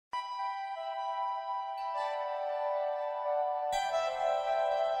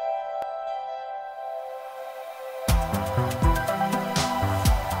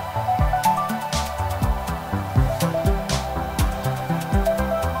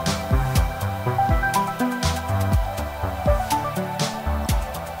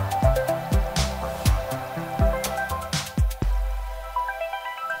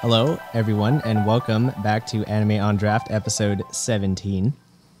Hello, everyone, and welcome back to Anime on Draft, episode 17.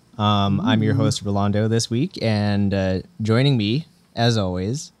 I'm your host, Rolando, this week, and joining me, as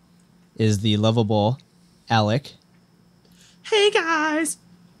always, is the lovable Alec. Hey, guys!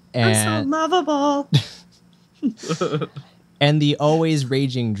 I'm so lovable! And the always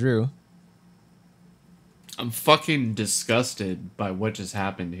raging Drew. I'm fucking disgusted by what just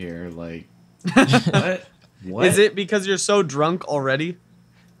happened here. Like, what? What? Is it because you're so drunk already?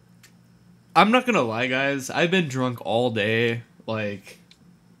 I'm not gonna lie, guys. I've been drunk all day. Like,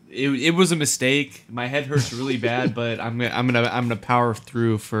 it was a mistake. My head hurts really bad, but I'm gonna power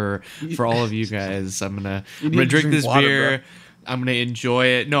through for all of you guys. I'm gonna drink this water, beer. bro. I'm gonna enjoy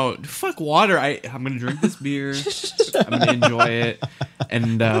it. No, fuck water. I'm gonna drink this beer. I'm gonna enjoy it,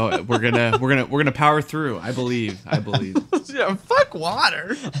 and we're gonna power through. I believe. Yeah, fuck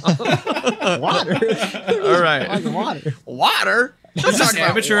water. Water? All right. Water. Water? Is this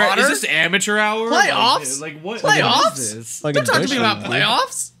amateur? Water? Is this amateur hour? Playoffs? Like what? Playoffs? What is this? Like Don't talk to me bushel, about dude.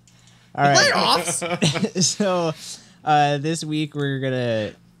 playoffs. All right. Playoffs? So, this week we're going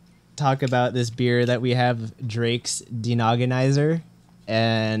to talk about this beer that we have, Drake's Denogginizer,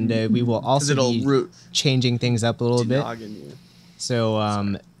 and we will also be changing things up a little bit.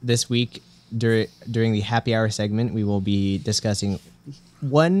 So, this week, during the happy hour segment, we will be discussing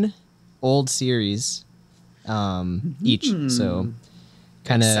one old series each. So,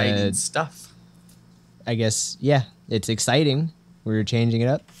 kind Exciting of stuff. I guess, yeah, it's exciting. We're changing it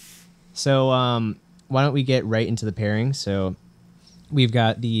up. So, why don't we get right into the pairing? So, we've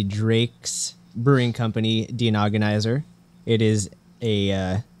got the Drake's Brewing Company Denogginizer. It is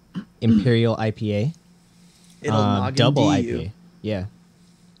a Imperial IPA. Double IPA. Yeah.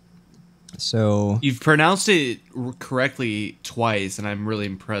 So You've pronounced it correctly twice, and I'm really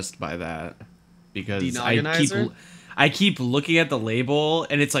impressed by that because I keep looking at the label,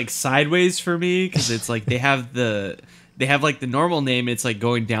 and it's like sideways for me because it's like they have like the normal name. It's like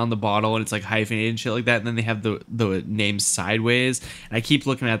going down the bottle, and it's like hyphenated and shit like that. And then they have the name sideways, and I keep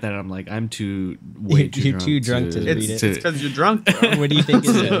looking at that, and I'm like, I'm way too drunk to read it. It's because you're drunk, bro. what do you think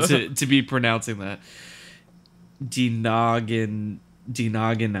is it? to be pronouncing that.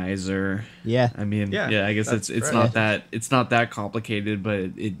 Denogginizer. Yeah. I mean, Yeah, I guess that's it's right. not that complicated,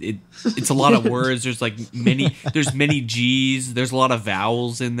 but it's a lot of words. There's like many G's. There's a lot of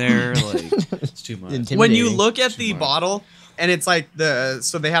vowels in there. Like, it's too much. When you look at Too the much. bottle, and it's like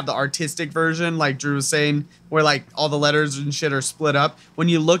so they have the artistic version, like Drew was saying, where like all the letters and shit are split up. When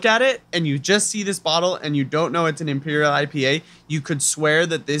you look at it and you just see this bottle and you don't know it's an Imperial IPA, you could swear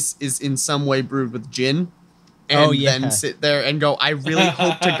that this is in some way brewed with gin. And then sit there and go, I really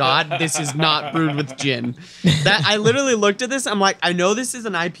hope to God this is not brewed with gin. That I literally looked at this. I'm like, I know this is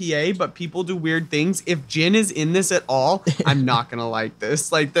an IPA, but people do weird things. If gin is in this at all, I'm not going to like this.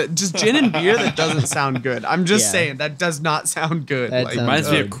 Like, just gin and beer, that doesn't sound good. I'm just saying, that does not sound good. That Like, sounds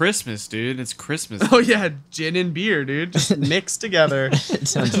Reminds me good. of Christmas, dude. It's Christmas. oh, yeah, gin and beer, dude. Just mixed together. It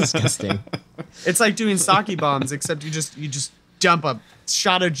sounds disgusting. It's like doing sake bombs, except you just dump a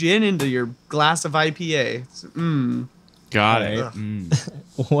shot of gin into your glass of IPA. Got All it. right. Mm.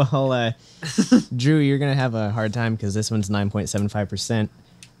 Well, Drew, you're gonna have a hard time because this one's 9.75%.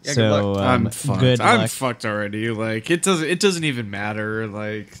 Yeah, good So luck. I'm fucked. Good I'm luck. fucked already. Like, it doesn't even matter.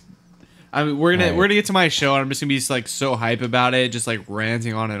 Like, I mean, we're Alright. gonna get to my show, and I'm just gonna be like so hype about it, just like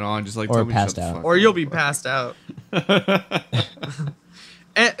ranting on and on, just like Or tell me passed shut the out. fuck Or up. you'll be passed out.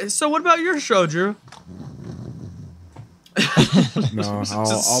 So what about your show, Drew? No, I'll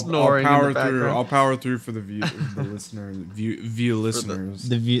snoring in the power through. background. I'll power through for the listeners. The listeners.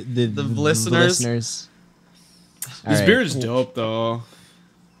 listeners. This All right. beer is dope, though.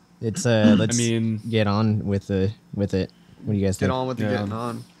 It's let's I mean, get on with it. What do you guys Get think? on with the Yeah. getting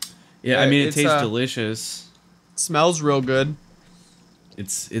on. yeah. I mean, it It's, tastes delicious. Smells real good.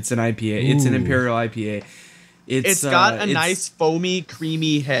 It's an IPA. It's an Ooh. Imperial IPA. It's got a it's- nice foamy,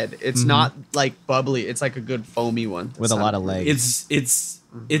 creamy head. It's not like bubbly. It's like a good foamy one. With a lot of legs.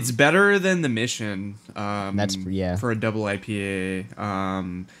 It's better than the Mission. That's for a double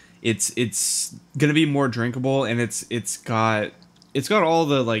IPA. It's gonna be more drinkable, and it's got all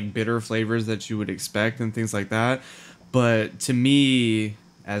the like bitter flavors that you would expect and things like that. But to me,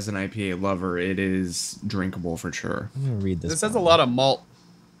 as an IPA lover, it is drinkable for sure. I'm gonna read this. This has a lot of malt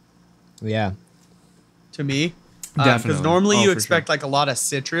Yeah. to me. Because Definitely. normally Oh, you for expect like a lot of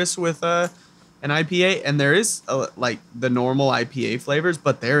citrus with an IPA, and there is like the normal IPA flavors,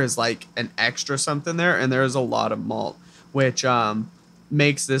 but there is like an extra something there, and there is a lot of malt, which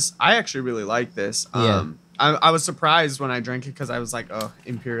makes this. I actually really like this. Yeah. I was surprised when I drank it because I was like, oh,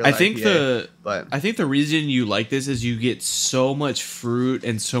 Imperial I think IPA, I think the reason you like this is you get so much fruit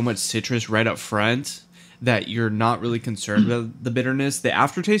and so much citrus right up front that you're not really concerned about the bitterness. The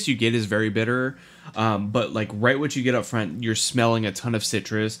aftertaste you get is very bitter, but like right what you get up front, you're smelling a ton of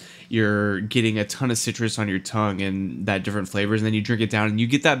citrus. You're getting a ton of citrus on your tongue and that different flavors, and then you drink it down and you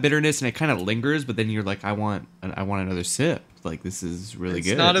get that bitterness, and it kind of lingers. But then you're like, I want another sip. Like this is really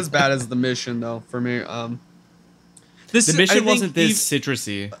good. It's not as bad as the Mission though for me. The Mission wasn't this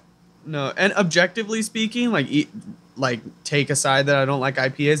citrusy. No, and objectively speaking, like take aside that I don't like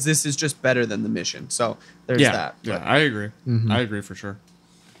IPAs, this is just better than the Mission. So there's that. Yeah, I agree. Mm-hmm. I agree for sure.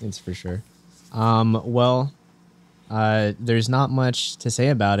 It's for sure. There's not much to say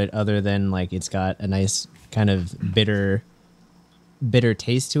about it other than like it's got a nice kind of bitter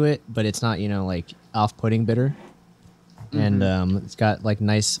taste to it, but it's not, like off-putting bitter. Mm-hmm. And it's got like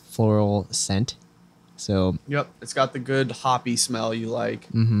nice floral scent. So yep, it's got the good hoppy smell you like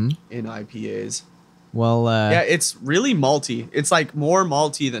in IPAs. Well, yeah, it's really malty. It's like more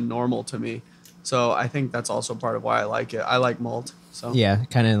malty than normal to me. So I think that's also part of why I like it. I like malt. So yeah,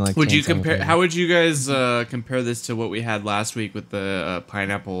 kind of like. Would you compare? How would you guys compare this to what we had last week with the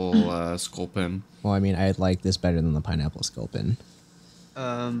pineapple sculpin? Well, I mean, I like this better than the pineapple sculpin.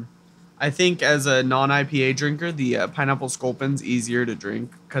 I think as a non-IPA drinker, the pineapple sculpin's easier to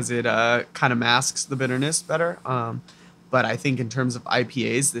drink because it kind of masks the bitterness better. But I think in terms of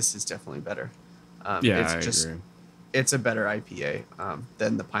IPAs, this is definitely better. Yeah, I agree. It's a better IPA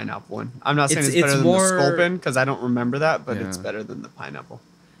than the pineapple one. I'm not saying it's better than the sculpin because I don't remember that, but it's better than the pineapple.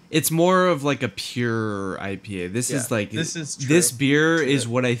 It's more of like a pure IPA. This is like this beer is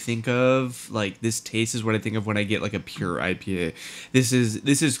what I think of. Like this taste is what I think of when I get like a pure IPA. This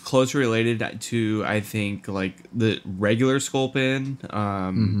is closely related to I think like the regular sculpin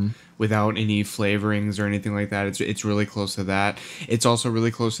without any flavorings or anything like that. It's really close to that. It's also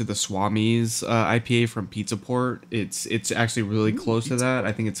really close to the Swami's IPA from Pizza Port. It's actually really close to that.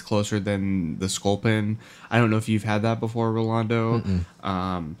 I think it's closer than the sculpin. I don't know if you've had that before, Rolando.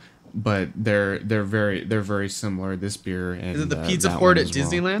 But they're very similar. This beer and is it the Pizza Port at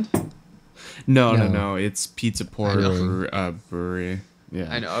Disneyland? No. It's Pizza Port brewery.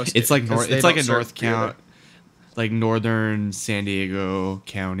 Yeah, I know. It's like northern San Diego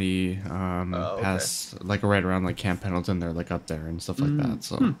County, past like right around like Camp Pendleton. They're like up there and stuff like that.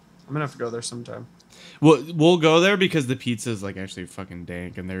 So I'm gonna have to go there sometime. We'll go there because the pizza is like actually fucking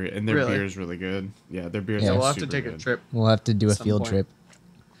dank and their really? beer is really good. Yeah, their beer is we'll have to take a trip. We'll have to do a field trip.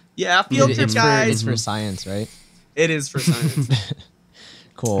 Yeah, field trip, guys. It's for science, right? It is for science.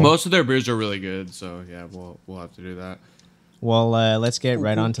 Cool. Most of their beers are really good, so yeah, we'll have to do that. Well, let's get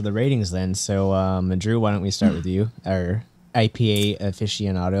right on to the ratings then. So, Drew, why don't we start with you, our IPA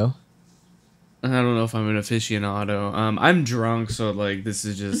aficionado? I don't know if I'm an aficionado. I'm drunk, so like this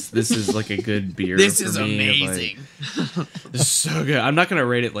is like a good beer. This is amazing. Like, it's so good. I'm not gonna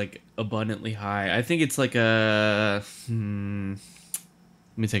rate it like abundantly high. I think it's like a. Let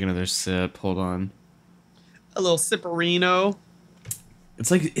me take another sip. Hold on. A little sipperino.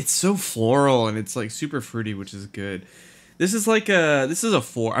 It's so floral and it's like super fruity, which is good. This is a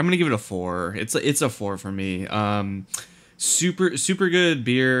 4. I'm gonna give it a 4. It's a 4 for me. Super good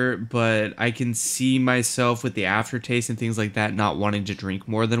beer, but I can see myself with the aftertaste and things like that not wanting to drink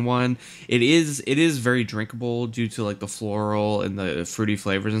more than one. It is very drinkable due to like the floral and the fruity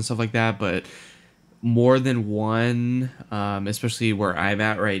flavors and stuff like that, but more than one, especially where I'm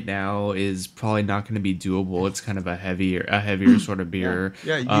at right now, is probably not going to be doable. It's kind of a heavier sort of beer.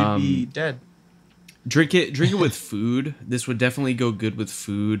 Yeah, you'd be dead. Drink it with food. This would definitely go good with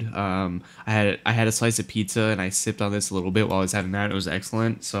food. I had a slice of pizza and I sipped on this a little bit while I was having that. It was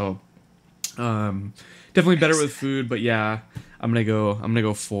excellent. So, definitely better with food. But yeah, I'm gonna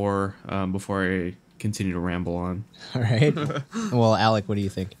go 4 before I continue to ramble on. All right. Well, Alec, what do you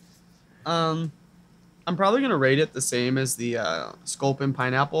think? I'm probably gonna rate it the same as the Sculpin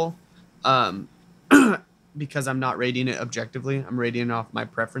Pineapple, because I'm not rating it objectively. I'm rating it off my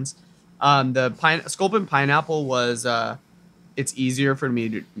preference. The Sculpin Pineapple was it's easier for me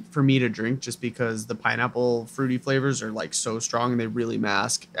to drink just because the pineapple fruity flavors are like so strong and they really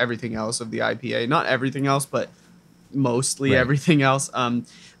mask everything else of the IPA. Not everything else, but mostly everything else.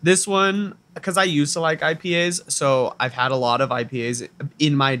 This one, because I used to like IPAs, so I've had a lot of IPAs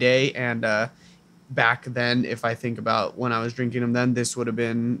in my day, and back then, if I think about when I was drinking them then, this would have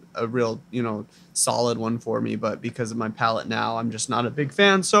been a real, solid one for me. But because of my palate now, I'm just not a big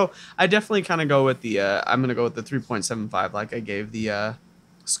fan. So I definitely kind of go with the, I'm going to go with the 3.75 like I gave the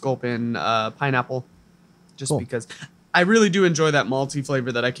Sculpin Pineapple. Just because I really do enjoy that malty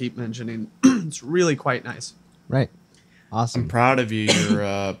flavor that I keep mentioning. It's really quite nice. Right. Awesome. I'm proud of you.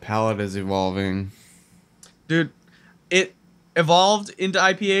 Your palate is evolving. Dude, it evolved into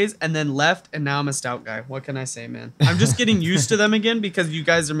IPAs and then left, and now I'm a stout guy. What can I say, man? I'm just getting used to them again because you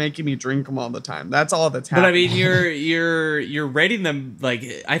guys are making me drink them all the time. That's all that's happening. But I mean, you're rating them like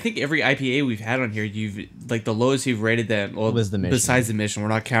I think every IPA we've had on here, you've like the lowest you've rated them. Well, was the Mission. Besides the Mission, we're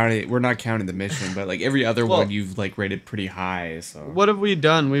not counting the Mission, but like every other one you've like rated pretty high. So what have we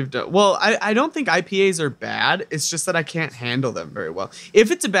done? Well, I don't think IPAs are bad. It's just that I can't handle them very well.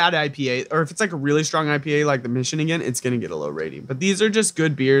 If it's a bad IPA or if it's like a really strong IPA like the Mission again, it's gonna get a low rating. But these are just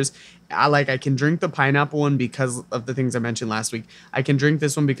good beers. I can drink the pineapple one because of the things I mentioned last week. I can drink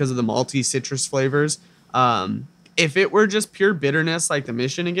this one because of the malty citrus flavors. If it were just pure bitterness like the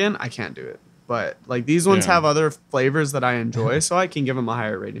Mission again, I can't do it. But like these ones have other flavors that I enjoy, so I can give them a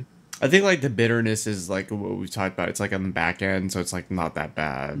higher rating. I think like the bitterness is like what we've talked about. It's like on the back end, so it's like not that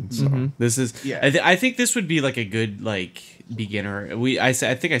bad. So this is. Yeah. I think this would be like a good like beginner. I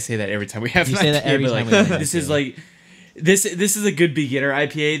think I say that every time we have. You say that every time. This is like. This is a good beginner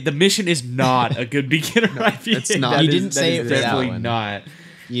IPA. The Mission is not a good beginner IPA. It's not. You didn't say it for that definitely one. Not.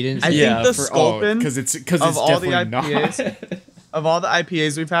 You didn't. I think the Sculpin because it's all definitely the IPAs, not. Of all the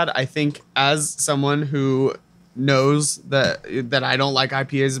IPAs we've had, I think as someone who knows that I don't like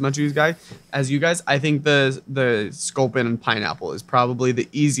IPAs as much as you guys, I think the Sculpin and Pineapple is probably the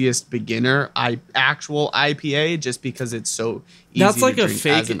easiest beginner actual IPA, just because it's so easy. That's like to a drink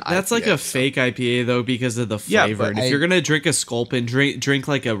fake. as an That's IPA, like a fake IPA though, because of the flavor. And if you're gonna drink a Sculpin, drink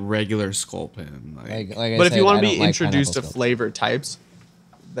like a regular Sculpin. But if you want to be introduced to flavor types,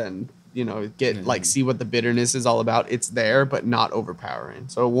 then see what the bitterness is all about. It's there, but not overpowering,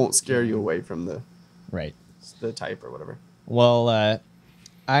 so it won't scare you away from the type or whatever. Well,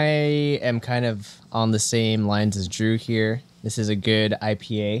 I am kind of on the same lines as Drew here. This is a good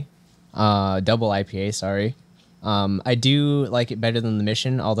IPA, double IPA. Sorry, I do like it better than the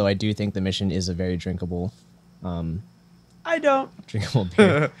Mission, although I do think the Mission is a very drinkable. I don't drinkable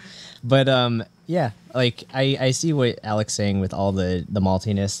beer, but yeah, like I see what Alex's saying with all the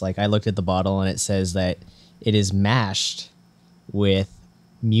maltiness. Like I looked at the bottle and it says that it is mashed with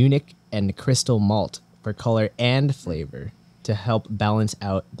Munich and crystal malt for color and flavor to help balance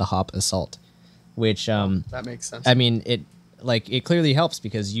out the hop assault, which that makes sense. I mean, it clearly helps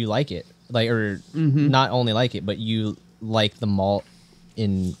because you like it, not only like it, but you like the malt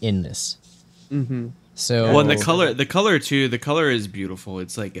in this. Mm-hmm. So well, and the color too. The color is beautiful.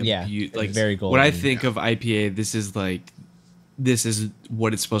 It's like very golden. When I think of IPA, this is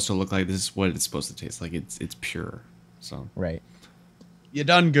what it's supposed to look like. This is what it's supposed to taste like. It's pure. So right. You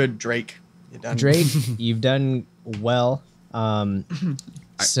done good, Drake. You've done well.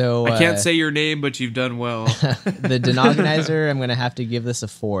 So I can't say your name, but you've done well. The Denogginizer, I'm gonna have to give this a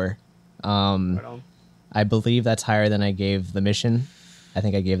 4. I believe that's higher than I gave the Mission. I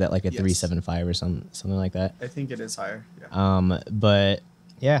think I gave that like a 3.75 or something like that. I think it is higher. Yeah. But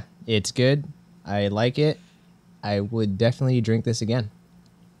yeah, it's good. I like it. I would definitely drink this again.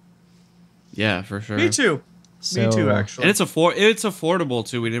 Yeah, for sure. Me too. So, Me too, actually. And it's affordable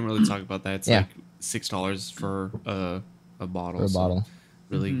too. We didn't really talk about that. It's like $6 for a bottle. For a bottle.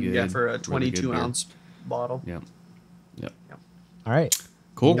 Really good. Yeah, for a 22-ounce bottle. Yep. All right.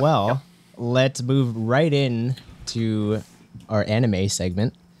 Cool. Well, let's move right in to our anime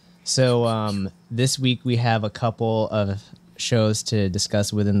segment. So this week we have a couple of shows to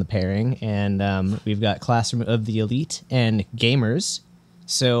discuss within the pairing, and we've got Classroom of the Elite and Gamers.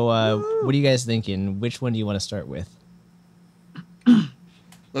 So what are you guys thinking? Which one do you want to start with?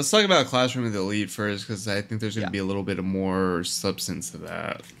 Let's talk about Classroom of the Elite first, because I think there's going to be a little bit of more substance to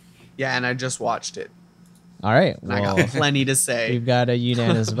that. Yeah, and I just watched it. All right. And I got plenty to say. We've got a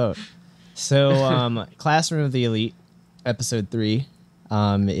unanimous vote. So Classroom of the Elite, episode 3.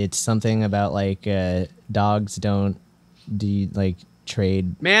 It's something about like dogs don't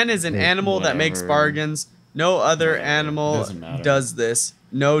trade. Man is an animal that makes bargains. No other animal does this.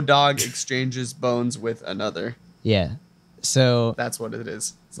 No dog exchanges bones with another. Yeah. So that's what it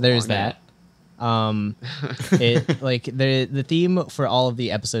is. There's that. It like the theme for all of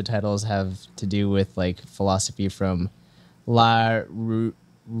the episode titles have to do with like philosophy from La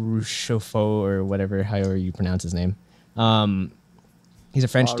Rochefoucauld or whatever, however you pronounce his name. He's a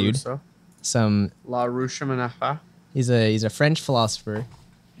French dude. La Rochefoucauld. He's a French philosopher,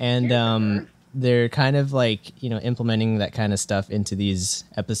 and they're kind of like implementing that kind of stuff into these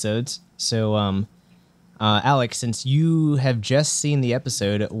episodes. So Alex, since you have just seen the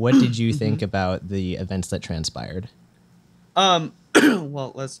episode, what did you think about the events that transpired? Well,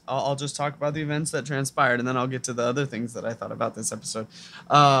 I'll just talk about the events that transpired, and then I'll get to the other things that I thought about this episode.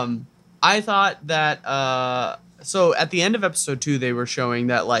 I thought that so at the end of episode 2 they were showing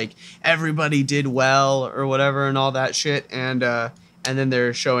that like everybody did well or whatever and all that shit, and then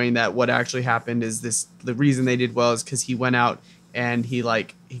they're showing that what actually happened is the reason they did well is because he went out and he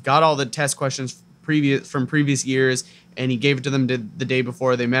got all the test questions from previous years and he gave it to them the day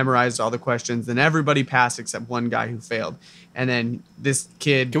before. They memorized all the questions, and everybody passed except one guy who failed. And then this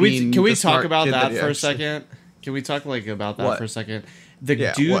kid, can we talk about that for a second? Can we talk about that for a second?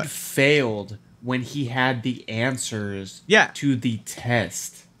 The dude failed when he had the answers to the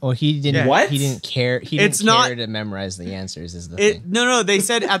test. Well, he didn't. What? He didn't care. He didn't care to memorize the answers. Is the thing? No. They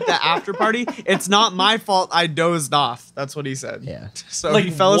said at the after party, it's not my fault. I dozed off. That's what he said. Yeah. So he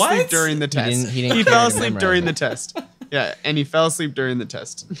fell asleep during the test. He fell asleep during the test. Yeah, and he fell asleep during the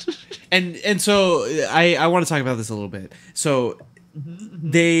test. and so I want to talk about this a little bit. So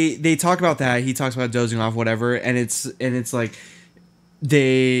they talk about that. He talks about dozing off, whatever, and it's like.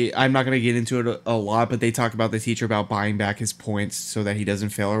 I'm not going to get into it a lot, but they talk about the teacher about buying back his points so that he doesn't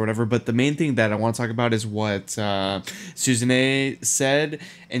fail or whatever. But the main thing that I want to talk about is what Suzanne said.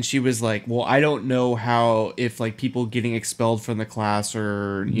 And she was like, well, I don't know how, if like people getting expelled from the class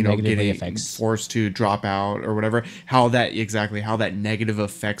or, getting forced to drop out or whatever, how that negative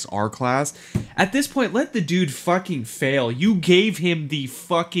affects our class. At this point, let the dude fucking fail. You gave him the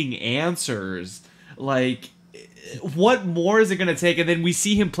fucking answers. Like, what more is it going to take? And then we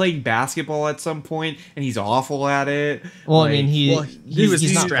see him playing basketball at some point, and he's awful at it. Well, I mean,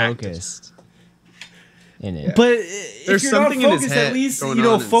 he's not focused in it. But if you're not focused, at least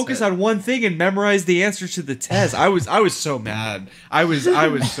focus on one thing and memorize the answers to the test. I was so mad. I was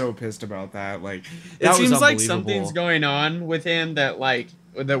so pissed about that. Like, it seems like something's going on with him that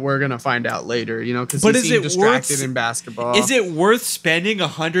we're gonna find out later, because he seemed distracted in basketball. Is it worth spending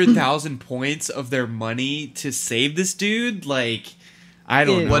 100,000 points of their money to save this dude? Like, I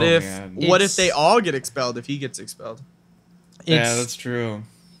don't know. What if they all get expelled? If he gets expelled? Yeah, that's true.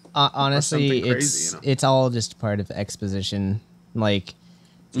 Honestly, it's all just part of exposition. Like,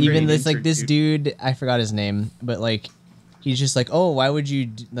 even this dude, I forgot his name, but like. He's just like, oh, why would you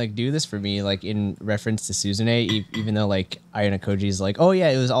do this for me? Like in reference to Suzune, even though like Ayana Koji's like, oh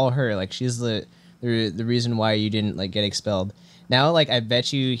yeah, it was all her. Like she's the reason why you didn't get expelled. Now like I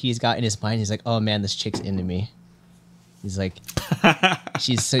bet you he's got in his mind, he's like, oh man, this chick's into me. He's like,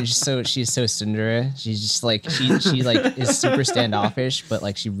 she's so tsundere. She's just like she is super standoffish, but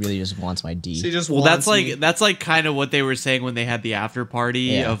like she really just wants my D. She just wants that's kind of what they were saying when they had the after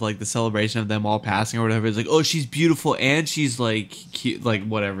party of like the celebration of them all passing or whatever. It's like, oh, she's beautiful and she's like cute, like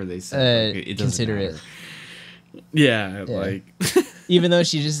whatever they said. It doesn't matter. Yeah, like even though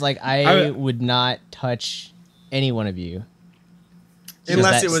she's just like, I would not touch any one of you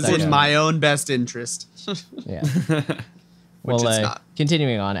unless it was in my own best interest. Yeah. Well,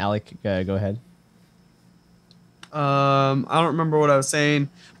 continuing on, Alec, go ahead. I don't remember what I was saying,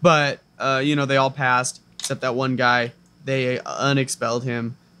 but they all passed except that one guy. They unexpelled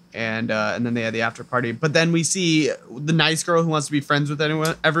him, and then they had the after party. But then we see the nice girl who wants to be friends with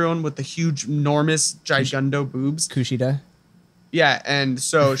everyone with the huge, enormous, gigundo boobs. Kushida. Yeah, and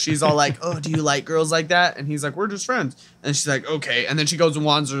so she's all like, oh, do you like girls like that? And he's like, we're just friends. And she's like, okay. And then she goes and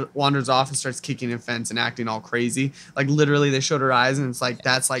wanders off and starts kicking a fence and acting all crazy. Like, literally, they showed her eyes, and it's like,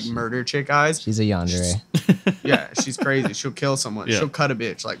 that's like murder chick eyes. She's a yandere. Yeah, she's crazy. She'll kill someone. Yeah. She'll cut a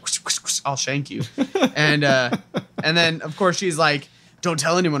bitch. Like, I'll shank you. And then, of course, she's like, don't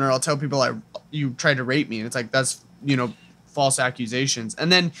tell anyone or I'll tell people you tried to rape me. And it's like, that's, false accusations. And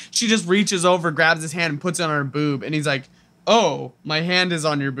then she just reaches over, grabs his hand, and puts it on her boob. And he's like, oh, my hand is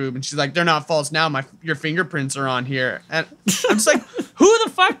on your boob. And she's like, they're not false now. Your fingerprints are on here. And I'm just like, who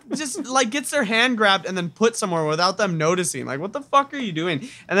the fuck just gets their hand grabbed and then put somewhere without them noticing? Like, what the fuck are you doing?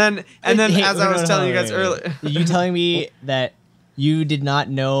 And then as I was telling you guys earlier. Are you telling me that you did not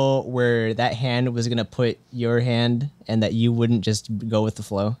know where that hand was going to put your hand and that you wouldn't just go with the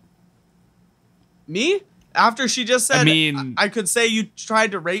flow? Me? After she just said, I could say you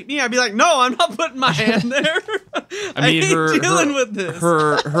tried to rape me, I'd be like, no, I'm not putting my hand there. I hate dealing with this.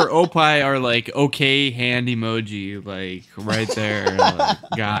 Her opai are like, okay, hand emoji, like right there. Like,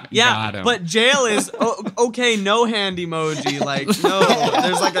 got him. But jail is okay, no hand emoji. Like, no,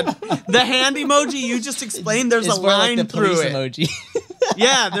 there's the hand emoji you just explained. There's a line through it. Emoji.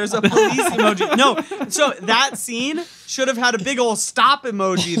 Yeah, there's a police emoji. No, so that scene, should have had a big old stop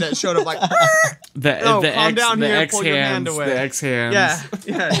emoji that showed up like calm down here, X pull hands, your hand away. The X hands.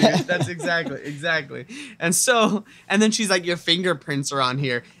 Yeah, dude, that's exactly. And then she's like, your fingerprints are on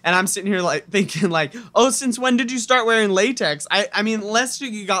here, and I'm sitting here like thinking like, oh, since when did you start wearing latex? I mean, unless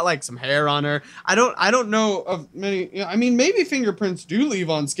you got like some hair on her, I don't know of many. You know, I mean, maybe fingerprints do leave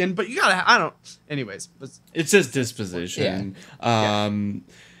on skin, but you gotta. I don't. Anyways, it's just disposition.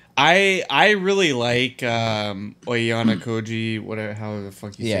 I really like Oyana Koji, whatever, how the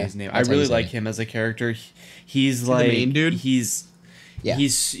fuck you say his name. I really like him as a character. He's like the main dude. He's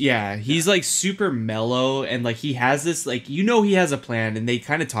like super mellow, and like he has this like, you know, he has a plan, and they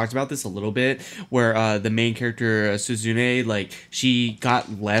kind of talked about this a little bit where the main character Suzune, like she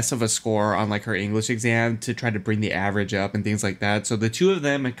got less of a score on like her English exam to try to bring the average up and things like that. So the two of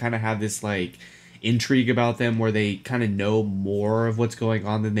them kind of have this like intrigue about them where they kind of know more of what's going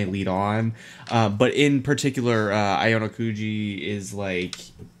on than they lead on. But in particular, Ayano Kuji is like,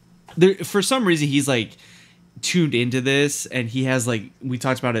 there, for some reason he's like tuned into this, and he has like, we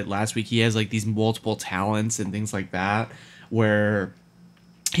talked about it last week, he has like these multiple talents and things like that where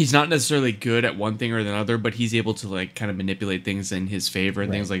he's not necessarily good at one thing or another, but he's able to like kind of manipulate things in his favor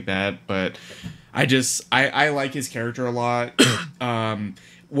and things like that. But I like his character a lot.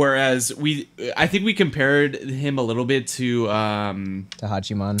 Whereas I think we compared him a little bit to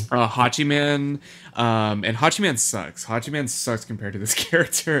Hachiman. Hachiman, and Hachiman sucks. Hachiman sucks compared to this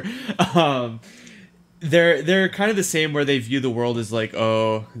character. They're kind of the same, where they view the world as like,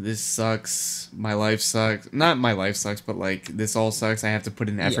 oh, this sucks. My life sucks. Not my life sucks, but like this all sucks. I have to put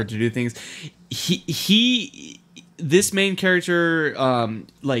in effort to do things. This main character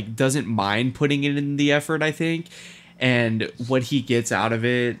like doesn't mind putting it in the effort, I think. And what he gets out of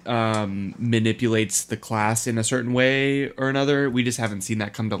it manipulates the class in a certain way or another. We just haven't seen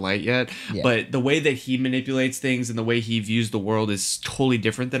that come to light yet. Yeah. But the way that he manipulates things and the way he views the world is totally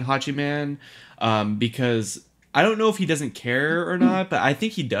different than Hachiman. Because I don't know if he doesn't care or not, but I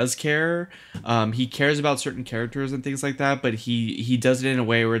think he does care. He cares about certain characters and things like that, but he does it in a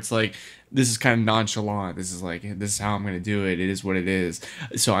way where it's like, this is kind of nonchalant. This is how I'm going to do it. It is what it is.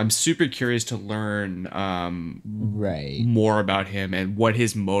 So I'm super curious to learn more about him and what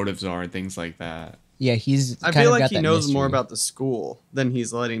his motives are and things like that. Yeah, I feel like he knows more about the school than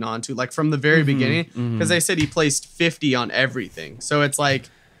he's letting on to, like from the very beginning, because they said he placed 50 on everything. So it's like,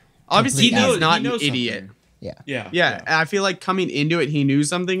 obviously he's not an idiot. Yeah. And I feel like coming into it, he knew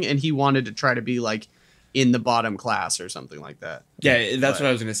something and he wanted to try to be like in the bottom class or something like that. Yeah, that's what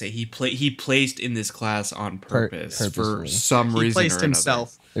I was gonna say. He placed in this class on purpose for some reason. He placed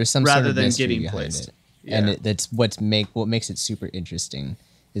himself. There's some rather sort of than getting placed. And that's what makes it super interesting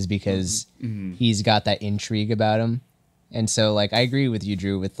is because he's got that intrigue about him. And so like I agree with you,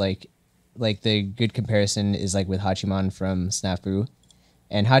 Drew, with like the good comparison is like with Hachiman from Snafu.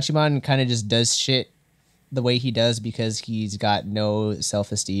 And Hachiman kind of just does shit the way he does because he's got no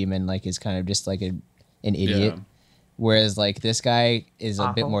self-esteem and like is kind of just like an idiot. Whereas like this guy is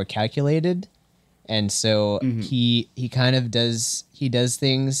a bit more calculated, and so he kind of does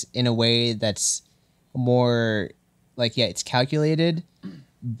things in a way that's more like, it's calculated,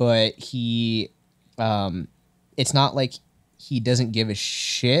 but he it's not like he doesn't give a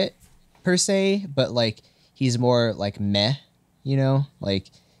shit per se, but like he's more like meh, you know, like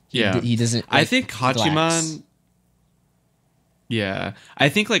he doesn't like, I think Hachiman I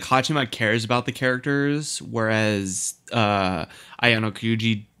think like Hachiman cares about the characters, whereas Ayano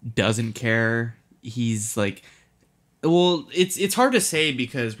Kyuji doesn't care. He's like, well, it's hard to say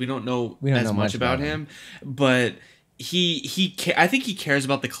because we don't know as much about him, but I think he cares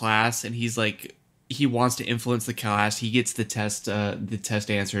about the class, and he's like, he wants to influence the class. He gets the test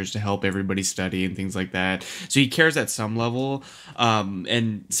answers to help everybody study and things like that. So he cares at some level.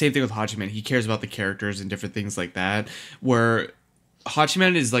 And same thing with Hachiman. He cares about the characters and different things like that. Where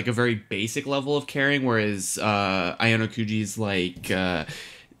Hachiman is like a very basic level of caring, whereas Ayano Kuji is like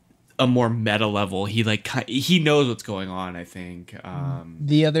a more meta level. He knows what's going on, I think.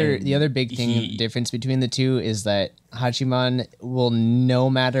 The other big difference between the two is that Hachiman will, no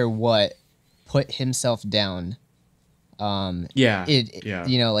matter what, put himself down. You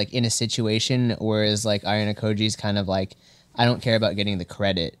know, like in a situation, whereas like Ayano Koji's kind of like, I don't care about getting the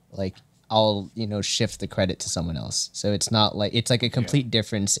credit. Like I'll, shift the credit to someone else. So it's not like, it's like a complete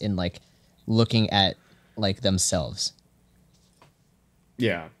difference in like looking at like themselves.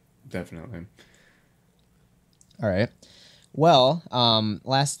 Yeah, definitely. All right. Well,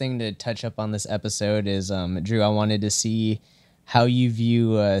 last thing to touch up on this episode is, Drew, I wanted to see how you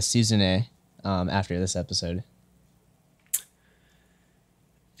view Suzune after this episode.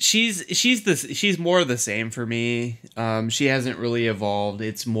 she's more of the same for me. She hasn't really evolved.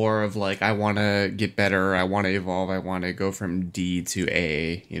 It's more of like, I want to get better. I want to evolve. I want to go from D to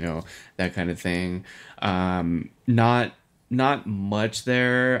A, that kind of thing. Not much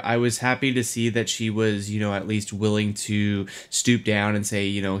there. I was happy to see that she was, at least willing to stoop down and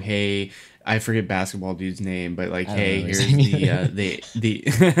say, hey, I forget basketball dude's name, but like, hey, here's the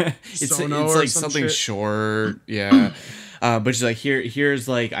it's like something shit. Short, yeah. But she's like, here's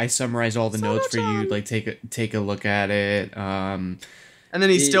like, I summarized all the notes for you. Like, take a look at it. And then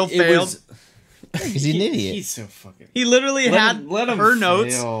he still failed. He's an idiot. He's so fucking. He literally had her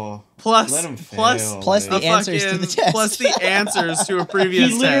notes plus the answers to the test. Plus the answers to a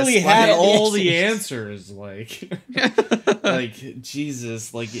previous test. He literally had all the answers. Like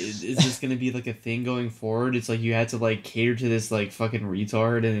Jesus. Like, is this gonna be like a thing going forward? It's like you had to like cater to this like fucking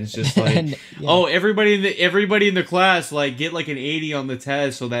retard, and it's just like, oh, everybody in the class like get like an 80 on the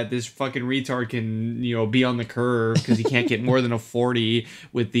test so that this fucking retard can be on the curve because he can't get more than a 40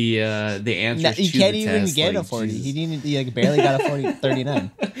 with the answers. He can't even get a 40. He like barely got a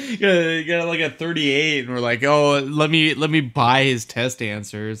 39. Got like a 38, and we're like, oh, let me buy his test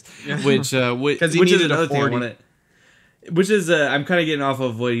answers, which because he needed a 40. Which is, I'm kind of getting off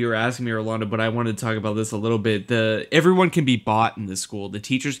of what you were asking me, Orlando, but I wanted to talk about this a little bit. Everyone can be bought in this school. The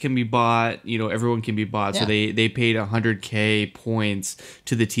teachers can be bought. Everyone can be bought. Yeah. So they paid 100K points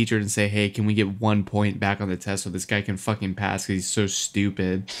to the teacher and say, hey, can we get 1 point back on the test so this guy can fucking pass because he's so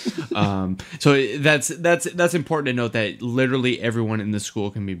stupid. So that's important to note that literally everyone in the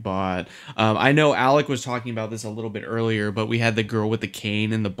school can be bought. I know Alec was talking about this a little bit earlier, but we had the girl with the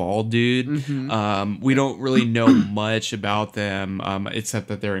cane and the bald dude. Mm-hmm. We don't really know much about them except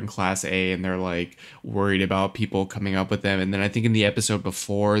that they're in class A and they're like worried about people coming up with them. And then I think in the episode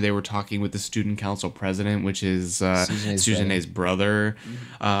before they were talking with the student council president, which is Susan A's brother.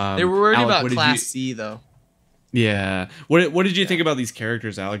 They were worried about class C though. Yeah. What did you think about these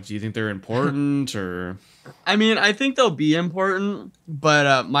characters, Alec? Do you think they're important or? I mean, I think they'll be important,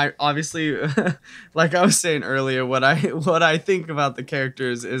 but my obviously, like I was saying earlier, what I think about the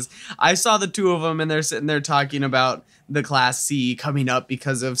characters is I saw the two of them and they're sitting there talking about the class C coming up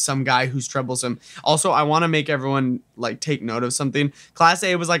because of some guy who's troublesome. Also, I want to make everyone like take note of something. Class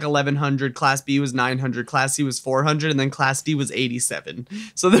A was like 1100, class B was 900, class C was 400, and then class D was 87.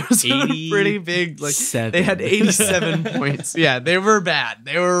 So there was a pretty big, like they had 87 points. Yeah, they were bad.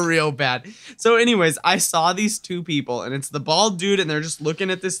 They were real bad. So anyways, I saw these two people and it's the bald dude and they're just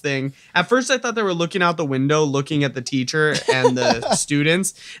looking at this thing. At first I thought they were looking out the window, looking at the teacher and the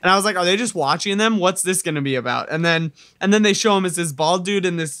students. And I was like, are they just watching them? What's this going to be about? And then they show him as this bald dude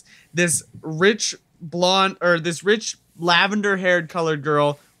and this rich blonde or this rich lavender haired colored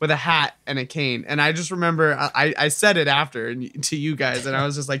girl with a hat and a cane. And I just remember I said it after to you guys and I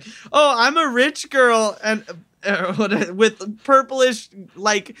was just like, oh, I'm a rich girl and with purplish,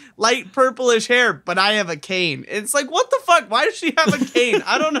 like light purplish hair, but I have a cane. It's like, what the fuck? Why does she have a cane?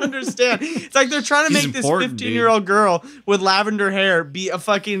 I don't understand. It's like they're trying to make this 15-year-old girl with lavender hair be a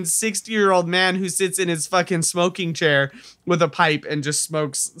fucking 60-year-old man who sits in his fucking smoking chair with a pipe and just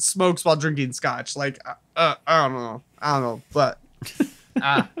smokes while drinking scotch. Like, I don't know, but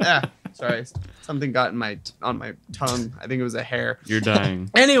sorry, something got on my tongue. I think it was a hair. You're dying.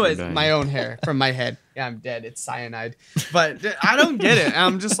 Anyways, my own hair from my head. Yeah, I'm dead. It's cyanide. But I don't get it.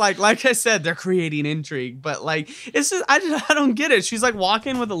 I'm just like I said, they're creating intrigue. But like, it's just I don't get it. She's like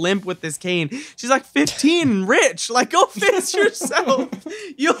walking with a limp with this cane. She's like 15 and rich. Like, go fix yourself.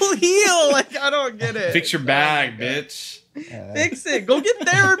 You'll heal. Like, I don't get it. Fix your bag, bitch. Fix it. Go get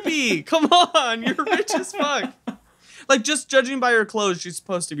therapy. Come on. You're rich as fuck. Like, just judging by her clothes, she's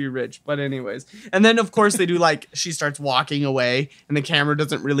supposed to be rich. But anyways. And then, of course, they do, like, she starts walking away, and the camera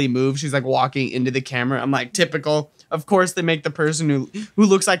doesn't really move. She's, like, walking into the camera. I'm like, typical. Of course, they make the person who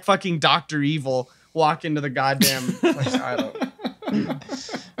looks like fucking Dr. Evil walk into the goddamn... like, I don't...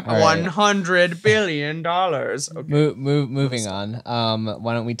 Right. $100 billion. Okay. Moving on.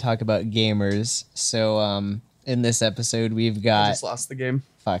 Why don't we talk about gamers? So, in this episode, we've got... I just lost the game.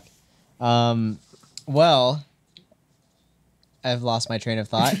 Fuck. Well... I've lost my train of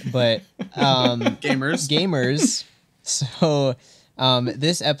thought, but gamers. So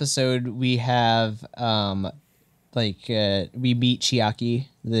this episode we have we meet Chiaki,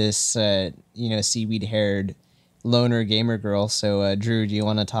 this seaweed haired loner gamer girl. So Drew, do you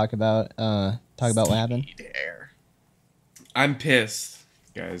want to talk about what happened? I'm pissed,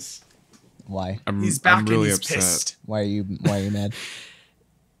 guys. Why? He's back I'm really and he's upset. pissed. Why are you mad?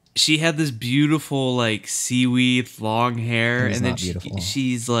 she had this beautiful like seaweed long hair, and then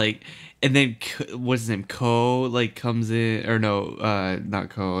she's like, and then what's his name? Ko like comes in, or no, not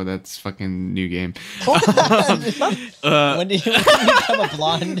Ko. That's fucking new game. When did you become a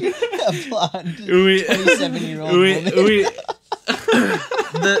blonde 27-year-old woman?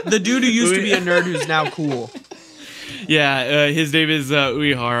 The dude who used to be a nerd who's now cool. Yeah, his name is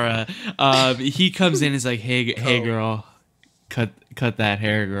Uehara. He comes in and is like, hey girl, cut that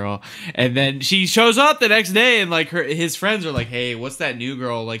hair, girl. And then she shows up the next day, and like his friends are like, hey, what's that new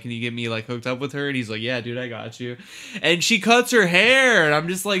girl? Like, can you get me like hooked up with her? And he's like, yeah, dude, I got you. And she cuts her hair, and I'm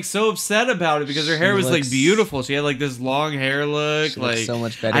just like so upset about it because her hair was like beautiful. She had like this long hair look. Like, so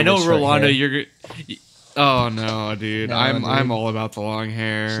much better. I know, Rolando, you're. Oh no, dude. No, I'm all about the long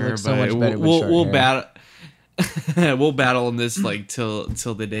hair. She looks so much better with we'll hair. battle. We'll battle in this like till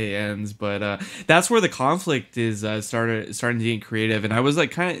the day ends, but that's where the conflict is starting to get creative. And I was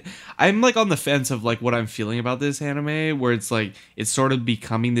like I'm like on the fence of like what I'm feeling about this anime, where it's like it's sort of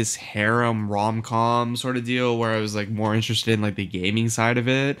becoming this harem rom-com sort of deal, where I was like more interested in like the gaming side of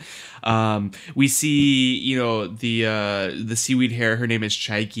it. We see, you know, the seaweed hair, her name is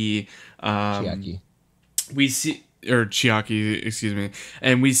Chiaki. We see, or Chiaki, excuse me,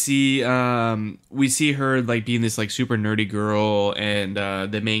 and we see her like being this like super nerdy girl, and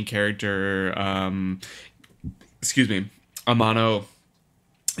the main character, Amano,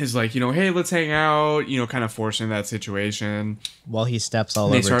 is like, you know, hey, let's hang out, you know, kind of forcing that situation while he steps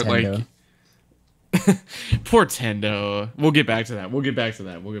all over Tendo. Like, poor Tendo. We'll get back to that.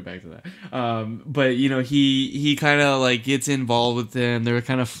 But you know, he kind of like gets involved with them. They're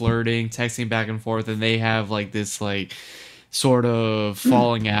kind of flirting, texting back and forth, and they have like this like sort of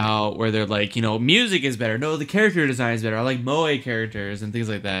falling out where they're like, you know, music is better. No, the character design is better. I like moe characters and things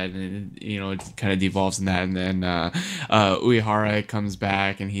like that. And you know, it kind of devolves in that. And then Uehara comes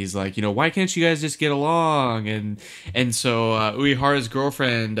back, and he's like, you know, why can't you guys just get along? And so Uehara's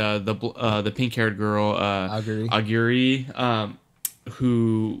girlfriend, the pink-haired girl, Aguri,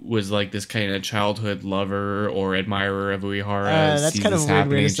 who was like this kind of childhood lover or admirer of Uehara. That's kind of a weird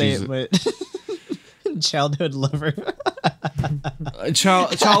way to say it, but childhood lover.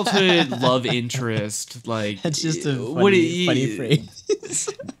 Childhood love interest, like that's just a funny phrase.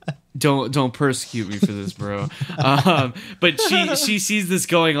 Don't persecute me for this, bro. But she sees this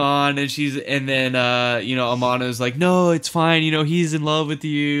going on, and then you know, Amano's like, no, it's fine, you know, he's in love with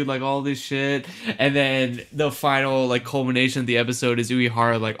you, like all this shit. And then the final like culmination of the episode is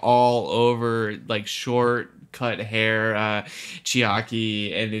Uehara like all over like short cut hair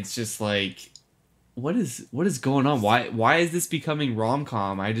Chiaki, and it's just like, what is going on? Why is this becoming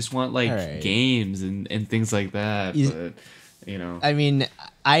rom-com? I just want like games and things like that. But you know, I mean,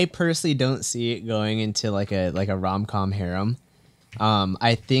 I personally don't see it going into like a rom-com harem.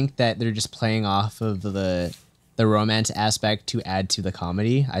 I think that they're just playing off of the romance aspect to add to the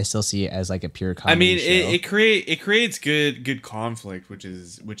comedy. I still see it as like a pure comedy. I mean, show. it creates good conflict, which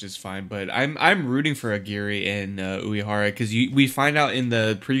is fine. But I'm rooting for Agiri and Uehara, because we find out in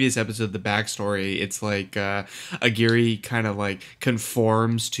the previous episode, the backstory. It's like Agiri kind of like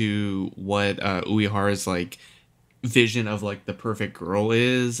conforms to what Uehara's like vision of like the perfect girl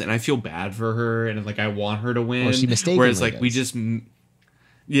is, and I feel bad for her, and like I want her to win. Well, she mistakenly whereas like does. we just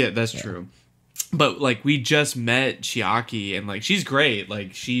that's true. But like we just met Chiaki, and like she's great.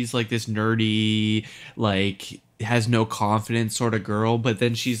 Like she's like this nerdy, like has no confidence sort of girl, but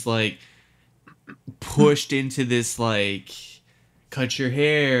then she's like pushed into this like cut your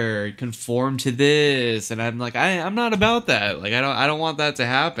hair, conform to this, and I'm like, I'm not about that. Like I don't want that to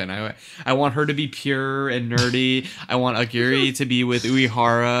happen. I want her to be pure and nerdy. I want Agiri to be with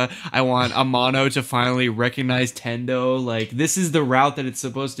Uehara. I want Amano to finally recognize Tendo. Like this is the route that it's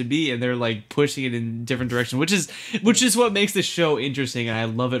supposed to be, and they're like pushing it in different directions, which is what makes the show interesting, and I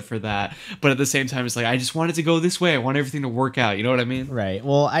love it for that. But at the same time, it's like I just want it to go this way. I want everything to work out. You know what I mean? Right.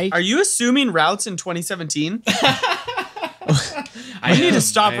 Well, are you assuming routes in 2017? I need to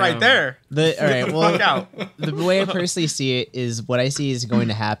stop right there. All right. Well, the way I personally see it is what I see is going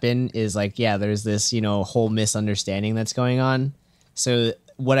to happen is like, yeah, there's this, you know, whole misunderstanding that's going on. So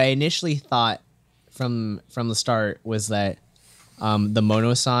what I initially thought from the start was that the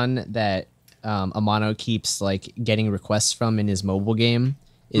Mono-san that Amano keeps like getting requests from in his mobile game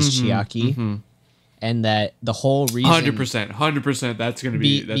is Chiaki. Mm-hmm. And that the whole reason 100% that's going to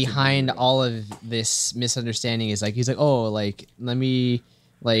be behind all of this misunderstanding is like, he's like, oh, like, let me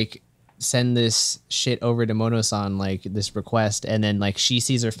like send this shit over to Mono-san, like this request. And then like she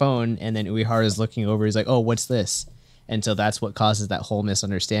sees her phone, and then Uehara is looking over. He's like, oh, what's this? And so that's what causes that whole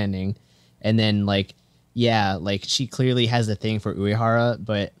misunderstanding. And then like, yeah, like she clearly has a thing for Uehara,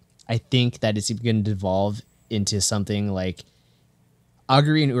 but I think that it's going to devolve into something like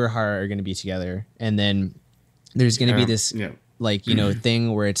Aguri and Urahara are going to be together, and then there's going to be this like, you know,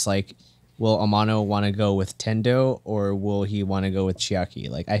 thing where it's like, will Amano want to go with Tendo or will he want to go with Chiaki?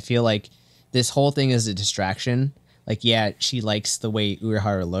 Like, I feel like this whole thing is a distraction. Like, yeah, she likes the way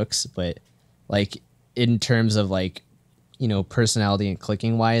Urahara looks, but like in terms of like, you know, personality and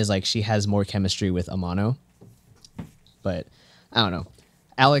clicking wise, like she has more chemistry with Amano. But I don't know.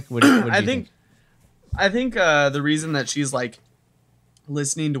 Alec, what do you think? I think the reason that she's like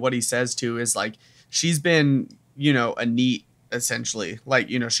listening to what he says too is like she's been, you know, a neat essentially, like,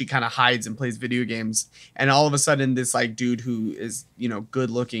 you know, she kind of hides and plays video games, and all of a sudden this like dude who is, you know, good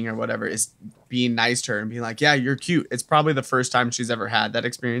looking or whatever is being nice to her and being like, yeah, you're cute. It's probably the first time she's ever had that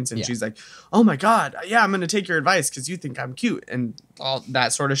experience, and she's like, oh my god, yeah, I'm gonna take your advice because you think I'm cute and all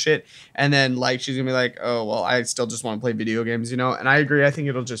that sort of shit. And then like she's gonna be like, oh well, I still just want to play video games, you know. And I agree, I think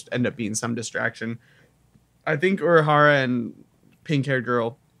it'll just end up being some distraction. I think Urahara and pink haired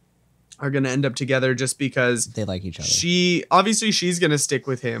girl are going to end up together just because they like each other. She's going to stick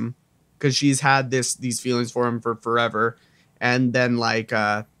with him because she's had these feelings for him for forever. And then like,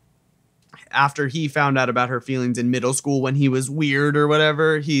 after he found out about her feelings in middle school when he was weird or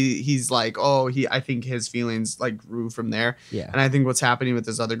whatever, he's like, I think his feelings like grew from there. Yeah. And I think what's happening with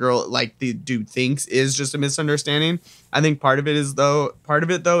this other girl, like the dude thinks is just a misunderstanding. I think part of it is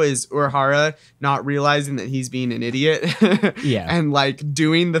Urahara not realizing that he's being an idiot. Yeah. And like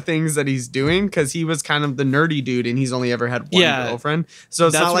doing the things that he's doing because he was kind of the nerdy dude and he's only ever had one girlfriend. So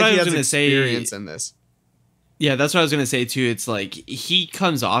it's not like he has experience in this. Yeah, that's what I was going to say, too. It's like he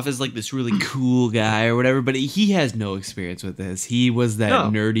comes off as like this really cool guy or whatever, but he has no experience with this. He was that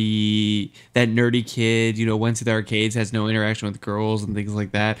nerdy kid, you know, went to the arcades, has no interaction with girls and things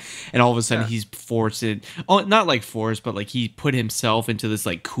like that. And all of a sudden he's forced it. Oh, not like forced, but like he put himself into this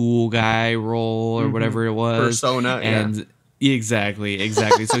like cool guy role or whatever it was. Persona, and Exactly.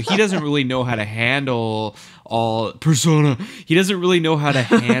 So he doesn't really know how to handle he doesn't really know how to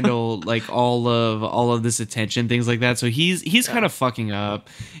handle like all of this attention, things like that. So he's kind of fucking up,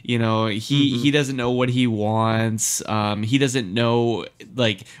 you know. He doesn't know what he wants. He doesn't know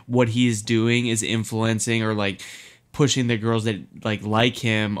like what he's doing is influencing or like pushing the girls that like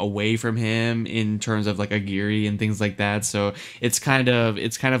him away from him in terms of like Agiri and things like that. So it's kind of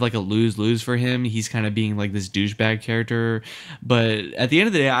like a lose-lose for him. He's kind of being like this douchebag character, but at the end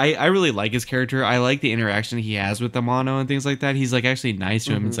of the day, I really like his character. I like the interaction he has with Amano and things like that. He's like actually nice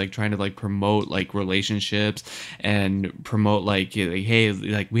to him. It's like trying to like promote like relationships and promote like hey,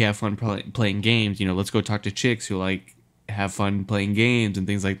 like we have fun playing games, you know, let's go talk to chicks who like have fun playing games and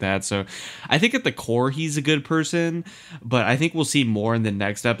things like that. So I think at the core he's a good person, but I think we'll see more in the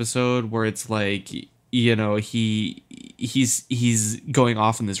next episode where it's like, you know, he's going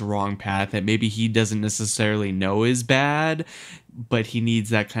off in this wrong path that maybe he doesn't necessarily know is bad, but he needs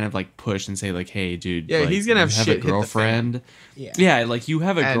that kind of like push and say like, hey dude, yeah, like, he's gonna have a girlfriend. Yeah, like you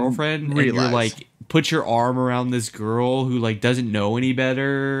have a girlfriend and you're like put your arm around this girl who like doesn't know any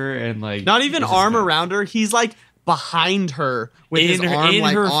better, and like not even arm around her, he's like behind her with his arm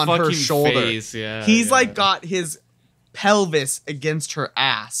like on her shoulder. Face. Yeah, he's like got his pelvis against her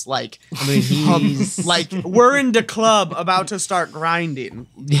ass. Like, I mean, he's like we're in the club about to start grinding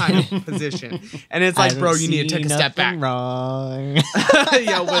kind of position, and it's like, bro, you need to take a step back. Wrong.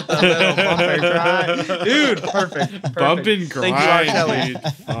 Yeah, with the little bump and grind, dude. Perfect. Bump and grind. Thank you, R. Kelly.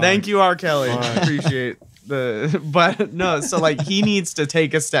 Thank you, R. Kelly. Appreciate. But no, so like he needs to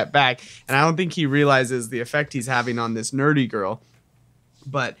take a step back, and I don't think he realizes the effect he's having on this nerdy girl.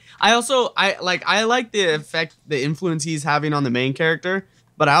 But I like the effect, the influence he's having on the main character,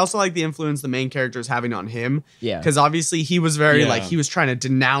 but I also like the influence the main character is having on him. Yeah, because obviously he was very like he was trying to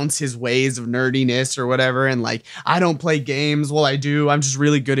denounce his ways of nerdiness or whatever, and like I don't play games. Well, I do. I'm just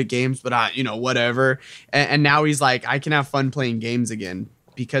really good at games, but I, you know, whatever. And now he's like, I can have fun playing games again.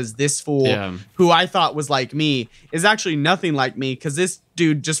 Because this fool, who I thought was like me, is actually nothing like me. Because this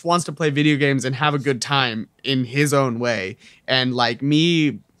dude just wants to play video games and have a good time in his own way. And like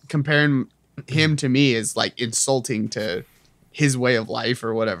me comparing him to me is like insulting to his way of life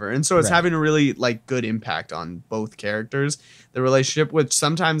or whatever. And so it's having a really like good impact on both characters. The relationship, which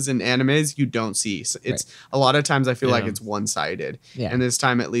sometimes in animes you don't see. So it's a lot of times I feel like it's one-sided. Yeah. And this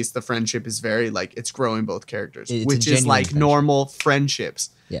time at least the friendship is very like it's growing both characters, which is like friendship. Normal friendships.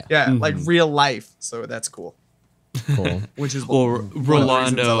 Yeah. Yeah, like real life. So that's cool. Cool. Which is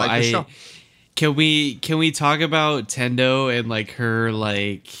Rolando, Can we talk about Tendo and like her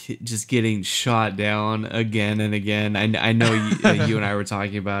like just getting shot down again and again? I know you and I were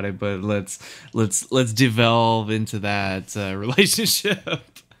talking about it, but let's devolve into that relationship.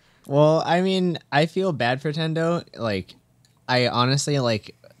 Well, I mean, I feel bad for Tendo. Like, I honestly,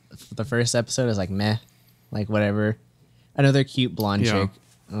 like, the first episode is like, meh. Like, whatever. Another cute blonde chick.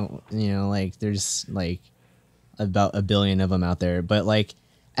 Oh, you know, like, there's, like, about a billion of them out there. But, like,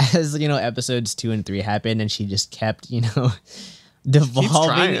 as, you know, episodes 2 and 3 happened and she just kept, you know,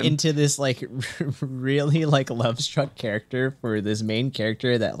 devolving into this, like, really, like, love-struck character for this main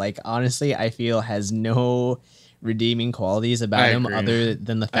character that, like, honestly, I feel has no redeeming qualities about him other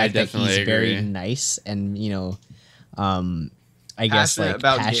than the fact that he's very nice and, you know, I guess, like,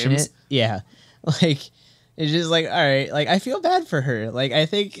 passionate. Games. Yeah. Like, it's just like, all right, like, I feel bad for her. Like, I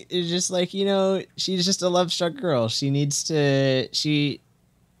think it's just like, you know, she's just a love-struck girl. She needs to, she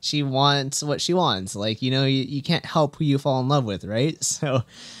wants what she wants. Like, you know, you can't help who you fall in love with, right? So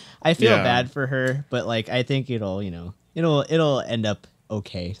I feel bad for her, but, like, I think it'll, you know, it'll end up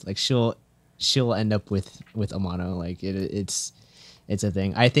okay. Like, she'll end up with Amano. Like, it's a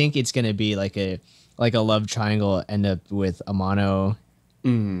thing. I think it's gonna be like a love triangle, end up with Amano,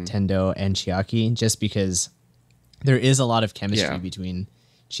 Tendo, and Chiaki, just because there is a lot of chemistry between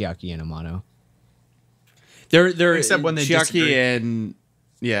Chiaki and Amano. There except when they Chiaki disagree. And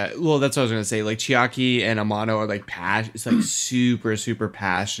well, that's what I was gonna say. Like, Chiaki and Amano are like it's like super, super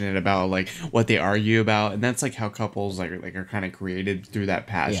passionate about like what they argue about, and that's like how couples like are kind of created through that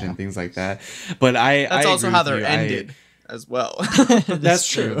passion and things like that. But that's also how they're ended as well. That's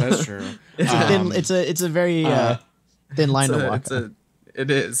true. That's true. It's a very thin line to walk. It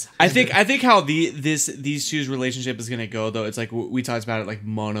is. I think how these two's relationship is gonna go, though. It's like we talked about it. Like,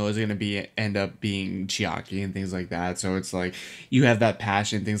 Mono is gonna end up being Chiaki and things like that. So it's like you have that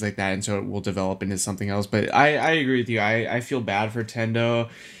passion and things like that, and so it will develop into something else. But I agree with you. I feel bad for Tendo.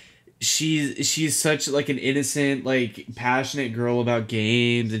 She's such like an innocent, like, passionate girl about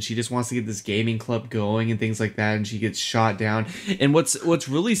games, and she just wants to get this gaming club going and things like that, and she gets shot down. And what's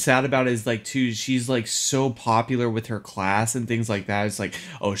really sad about it is, like, too, she's like so popular with her class and things like that. It's like,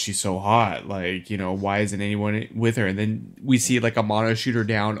 oh, she's so hot, like, you know, why isn't anyone with her? And then we see like Amano shoot her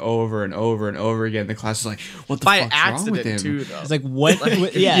down over and over and over again. The class is like, what the fuck's wrong with him? Too, though. It's like, what?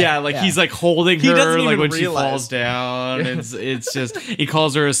 He's like holding her like when she falls down. It's just, he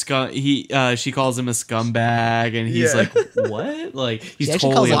calls her a scum. She calls him a scumbag, and he's like, what? Like, he's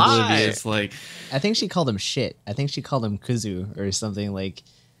totally oblivious. Like, I think she called him shit. I think she called him kuzu or something. Like,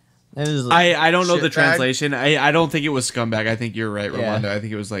 I don't know the translation. I don't think it was scumbag. I think you're right, Rolando. I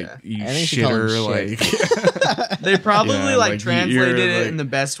think it was like, you shitter. Like, they probably like translated it in the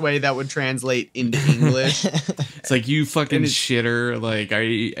best way that would translate into English. It's like, you fucking shitter. Like,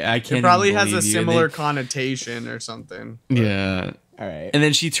 I can't. It probably has a similar connotation or something. Yeah. All right. And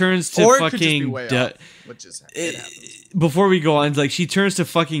then she turns to fucking which is before we go on, like, she turns to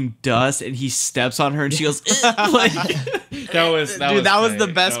fucking dust, and he steps on her, and she goes, like, that was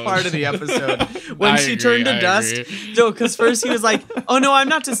the best part of the episode when she turned to dust. No, because first he was like, "Oh no, I'm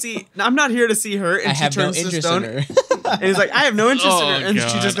not here to see her," and she turns to stone, and he's like, "I have no interest in her," and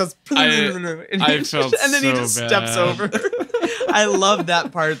she just goes, and then he just steps over her. I love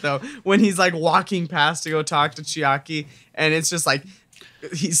that part though, when he's like walking past to go talk to Chiaki, and it's just like,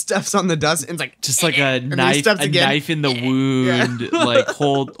 he steps on the dust and it's like, just like a knife in the wound. Like,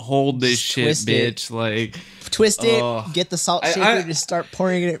 hold this shit, bitch. Like, twist it, get the salt shaker, just start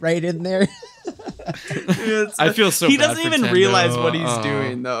pouring it right in there. I feel so. He doesn't even realize what he's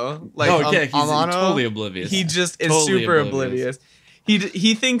doing though. Like, he's totally oblivious. He just is super oblivious.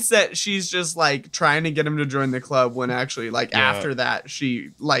 He thinks that she's just like trying to get him to join the club, when actually, like, after that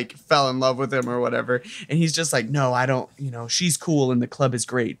she like fell in love with him or whatever, and he's just like, no, I don't, you know, she's cool and the club is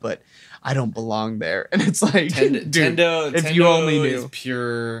great, but I don't belong there. And it's like, dude, if you only knew. Is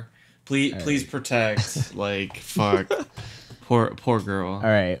pure. Please protect. Like, fuck. Poor girl. All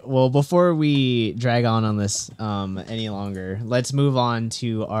right. Well, before we drag on this any longer, let's move on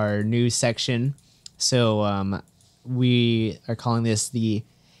to our new section. So we are calling this the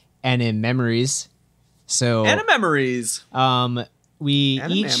Anime Memories. So Anime Memories. We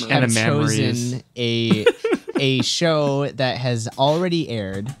each have chosen a show that has already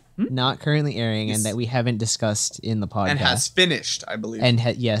aired, not currently airing, and that we haven't discussed in the podcast, and has finished, I believe, and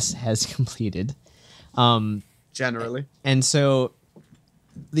has completed. Generally, and so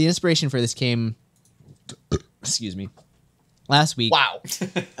the inspiration for this came, excuse me, last week. Wow.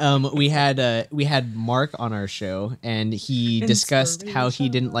 We had Mark on our show, and he discussed how he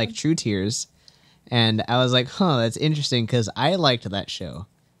didn't like True Tears, and I was like, "Huh, that's interesting," because I liked that show.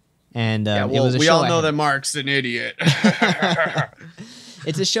 And it was a we show all know that Mark's an idiot.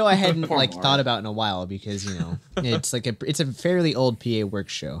 It's a show I hadn't thought about in a while, because, you know, it's like it's a fairly old PA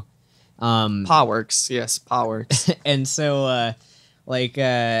Works show. PA Works, yes, PA Works. And so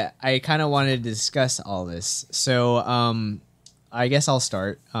I kind of wanted to discuss all this. So I guess I'll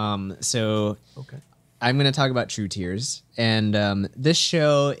start. So okay. I'm going to talk about True Tears, and this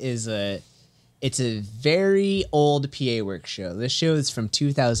show is it's a very old PA Works show. This show is from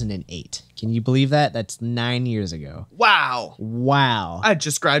 2008. Can you believe that? That's 9 years ago. Wow. I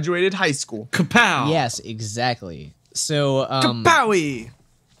just graduated high school. Kapow. Yes, exactly. So Kapowie.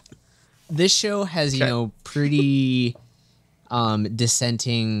 This show has, pretty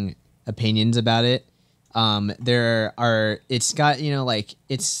dissenting opinions about it. It's got,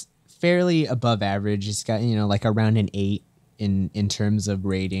 it's fairly above average. It's got, around an 8 in terms of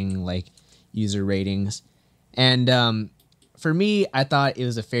rating, user ratings. And for me, I thought it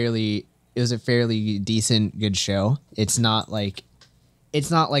was a fairly decent, good show. It's not of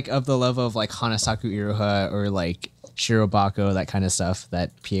the level of Hanasaku Iroha or Shirobako, that kind of stuff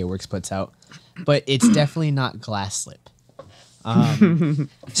that PA Works puts out. But it's definitely not Glass Slip.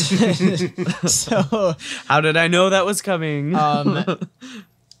 So how did I know that was coming?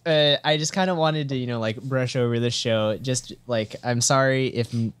 I just kind of wanted to, brush over this show. Just I'm sorry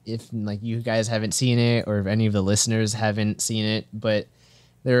if you guys haven't seen it or if any of the listeners haven't seen it, but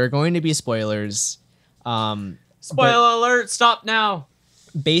there are going to be spoilers. Spoiler alert! Stop now.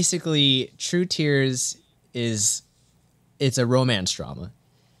 Basically, True Tears it's a romance drama,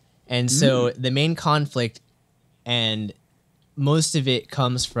 and so the main conflict and most of the conflict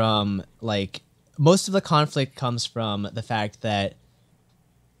comes from the fact that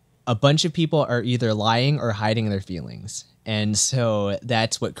a bunch of people are either lying or hiding their feelings. And so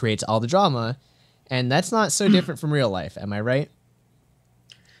that's what creates all the drama. And that's not so different from real life. Am I right?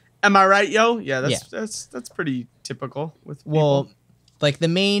 Am I right, yo? Yeah, that's pretty typical with people. Well, the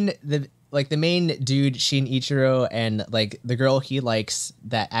main dude, Shin Ichiro, and the girl he likes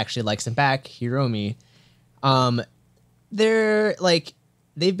that actually likes him back, Hiromi, they're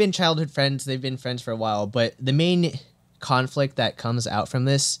they've been childhood friends, they've been friends for a while, but the main conflict that comes out from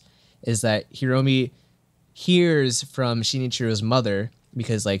this is that Hiromi hears from Shinichiro's mother,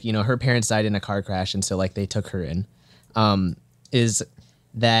 because her parents died in a car crash, and so they took her in, is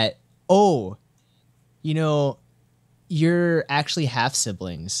that, you're actually half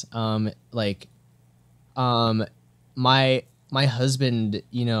siblings. My husband,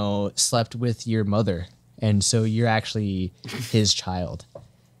 slept with your mother, and so you're actually his child.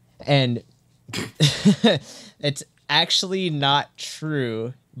 And it's actually not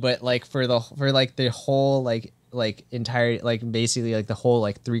true, but for the whole entire basically the whole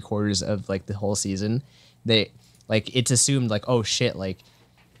 3/4 of the whole season, they it's assumed oh shit,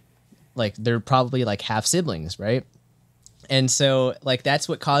 they're probably half siblings, right? And so that's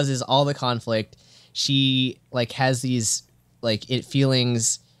what causes all the conflict. She has these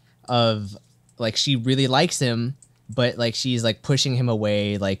feelings of she really likes him, but she's pushing him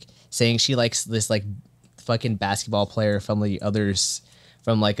away, saying she likes this fucking basketball player from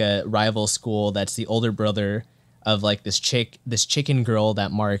from a rival school that's the older brother of this chicken girl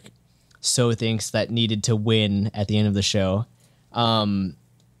that Mark so thinks that needed to win at the end of the show.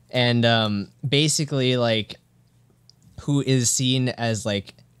 Basically who is seen as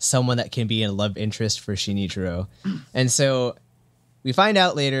someone that can be a love interest for Shinichiro. And so we find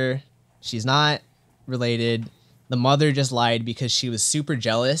out later she's not related. The mother just lied because she was super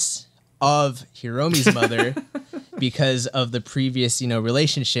jealous of Hiromi's mother because of the previous,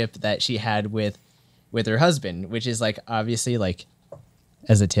 relationship that she had with her husband, which is obviously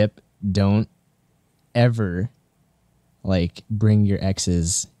as a tip, don't ever bring your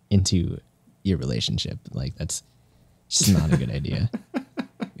exes into your relationship. That's just not a good idea.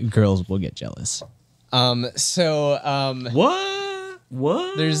 Girls will get jealous. What?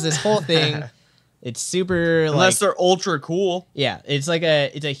 There's this whole thing. It's super unless they're ultra cool. Yeah, it's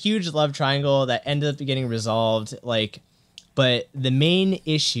it's a huge love triangle that ended up getting resolved. But the main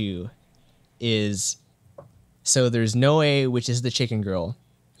issue is, so there's Noe, which is the chicken girl,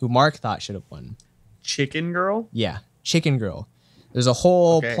 who Mark thought should have won. Chicken girl? Yeah, chicken girl. There's a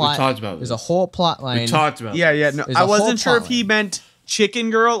whole plot. We talked about there's a whole plot line. We talked about Yeah. No, I wasn't sure if he meant chicken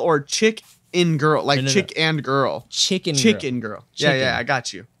girl or chick in girl, chick and girl. Chicken girl. Yeah, I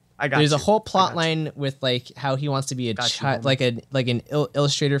got you. There's a whole plot line with how he wants to be a child, an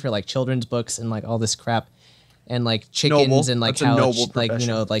illustrator for children's books and all this crap, and chickens noble. And That's how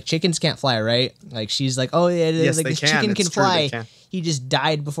chickens can't fly, right? She's oh yeah, yes, this chicken can fly. He just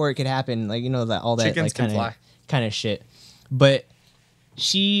died before it could happen, that all that chickens kind of shit. But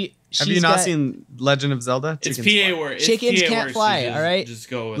have you not seen Legend of Zelda? It's PA Works. Chickens can't fly. All right. Just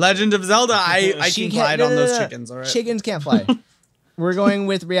go with Legend of Zelda. I can glide on those chickens. All right. Chickens can't fly. We're going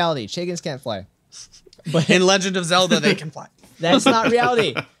with reality. Chickens can't fly. But in Legend of Zelda, they can fly. That's not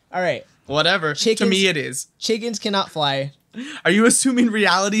reality. All right. Whatever. To me, it is. Chickens cannot fly. Are you assuming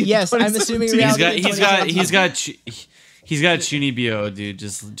reality? Yes, I'm assuming reality. He's got Chunibyo, dude.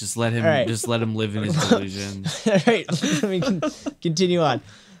 Just let him. Right. Just let him live in his delusion. All right. Let me continue on.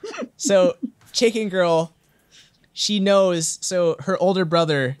 So, Chicken Girl, she knows. So her older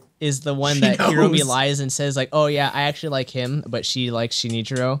brother is the one that Hiromi lies and says like, "Oh yeah, I actually like him, but she likes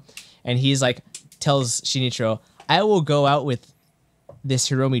Shinichiro," and he's like, tells Shinichiro, "I will go out with this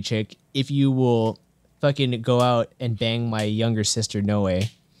Hiromi chick if you will fucking go out and bang my younger sister Noe."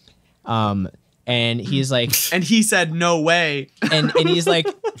 And he's like, and he said no way, and he's like,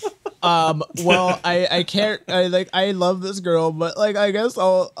 well, I can't, I love this girl, but like I guess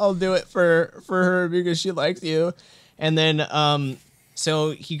I'll do it for her because she likes you. And then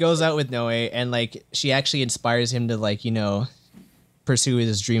so he goes out with Noe, and like she actually inspires him to like, you know, pursue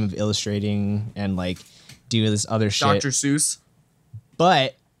his dream of illustrating and like do this other shit. Dr. Seuss.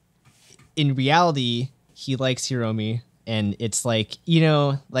 But in reality, he likes Hiromi, and it's like, you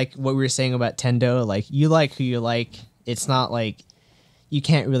know, like what we were saying about Tendo, like you like who you like. It's not like you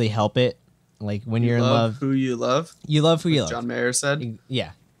can't really help it. Like when you're in love, who you love. You love who you love. John Mayer said.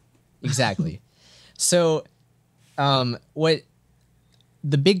 Yeah, exactly. So, what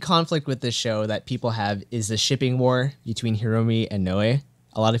the big conflict with this show that people have is the shipping war between Hiromi and Noe.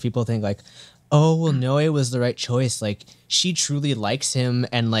 A lot of people think like, oh, well, Noe was the right choice. Like, she truly likes him,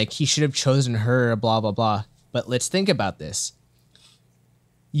 and like he should have chosen her, blah, blah, blah. But let's think about this.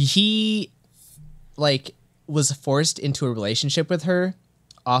 He, like, was forced into a relationship with her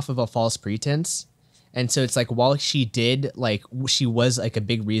off of a false pretense. And so it's like, while she did, like, she was like a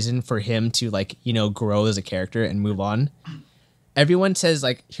big reason for him to, like, you know, grow as a character and move on. Everyone says,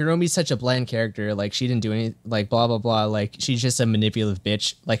 like, Hiromi's such a bland character. Like, she didn't do any, like, blah, blah, blah. Like, she's just a manipulative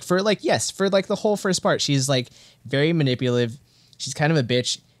bitch. Like, for, like, yes, for, like, the whole first part, she's, like, very manipulative. She's kind of a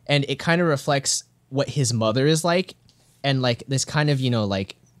bitch. And it kind of reflects what his mother is like. And, like, this kind of, you know,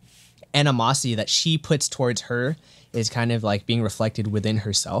 like, animosity that she puts towards her is kind of, like, being reflected within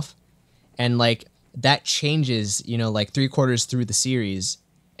herself. And, like, that changes, you know, like, 3/4 through the series.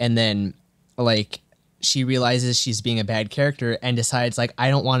 And then, like, she realizes she's being a bad character and decides, like, I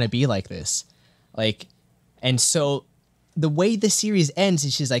don't want to be like this. Like, and so the way the series ends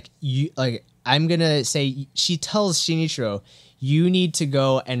is she's like, I'm going to say, she tells Shinichiro, you need to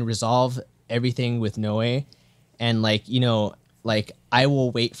go and resolve everything with Noe. And like, you know, like, I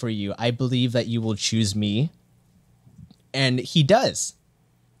will wait for you. I believe that you will choose me. And he does.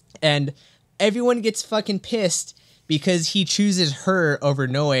 And everyone gets fucking pissed because he chooses her over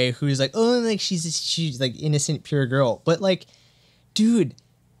Noe, who's like, oh, like she's like innocent, pure girl. But like, dude,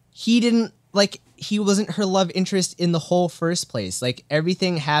 he didn't, like, he wasn't her love interest in the whole first place. Like,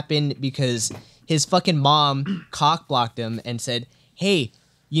 everything happened because his fucking mom cock blocked him and said, hey,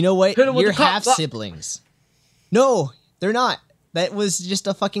 you know what? You're half siblings. No, they're not. That was just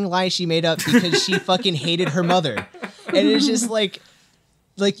a fucking lie she made up because she fucking hated her mother. And it's just like,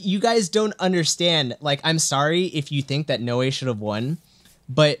 you guys don't understand. Like, I'm sorry if you think that Noe should have won,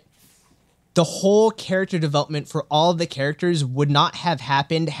 but the whole character development for all of the characters would not have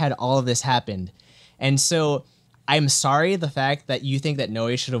happened had all of this happened. And so I'm sorry the fact that you think that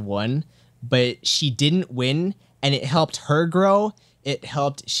Noe should have won, but she didn't win, and it helped her grow. It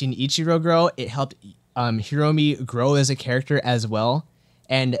helped Shinichiro grow. It helped Hiromi grow as a character as well.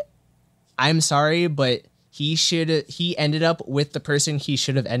 And I'm sorry, but he ended up with the person he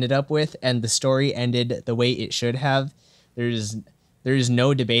should have ended up with, and the story ended the way it should have. There's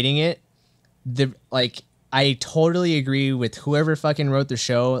no debating it. I totally agree with whoever fucking wrote the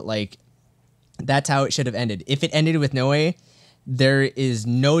show. Like, that's how it should have ended. If it ended with Noe, there is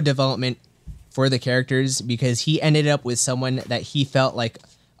no development for the characters because he ended up with someone that he felt like,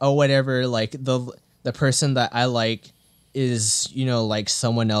 oh, whatever, like the person that I like is, you know, like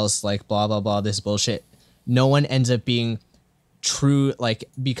someone else, like blah, blah, blah, this bullshit. No one ends up being true, like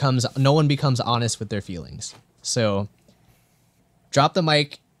no one becomes honest with their feelings. So drop the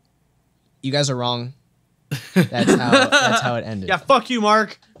mic. You guys are wrong. That's how it ended. Yeah, fuck you,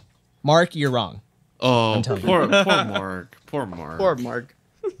 Mark. Mark, you're wrong. Oh, poor Mark. Poor Mark. Poor Mark.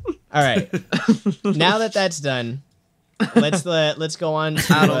 All right. Now that that's done, let's go on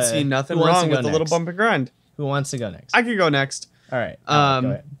to, I don't see nothing wrong with a little bump and grind. Who wants to go next? I could go next. All right. Go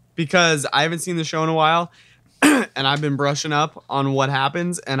ahead. Because I haven't seen the show in a while, and I've been brushing up on what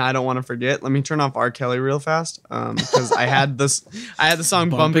happens, and I don't want to forget. Let me turn off R. Kelly real fast, because I had the song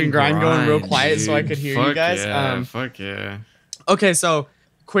Bump and Grind going real quiet, dude. So I could hear you guys. Fuck yeah. Okay, so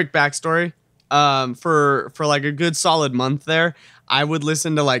quick backstory. for like a good solid month there, I would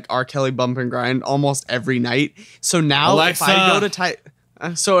listen to like R. Kelly Bump and Grind almost every night. So now Alexa. if I go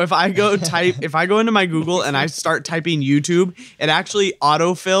to type, if I go into my Google and I start typing YouTube, it actually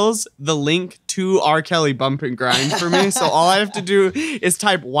autofills the link to R. Kelly Bump and Grind for me. So all I have to do is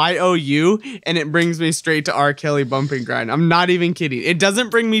type YOU and it brings me straight to R. Kelly Bump and Grind. I'm not even kidding. It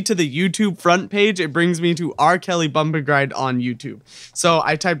doesn't bring me to the YouTube front page. It brings me to R. Kelly Bump and Grind on YouTube. So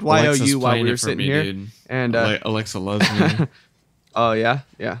I typed YOU while we were sitting here. Dude. And Alexa loves me. Oh yeah?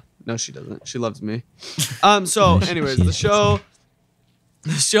 Yeah. No, she doesn't. She loves me. So anyways, the show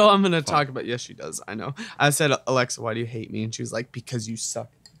I'm going to talk about. Yes, she does. I know. I said, Alexa, why do you hate me? And she was like, because you suck.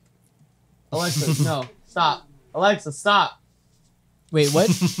 Alexa, no. Stop. Alexa, stop. Wait, what?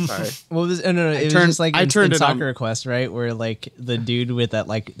 Sorry. What was? Oh, no. It was just like in Soccer Request, right? Where like the dude with that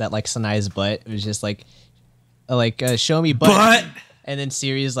Sanai's butt was just like show me butt. And then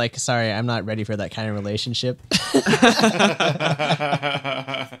Siri is like, sorry, I'm not ready for that kind of relationship.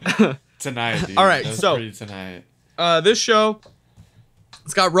 Tonight, dude. All right, so tonight. This show,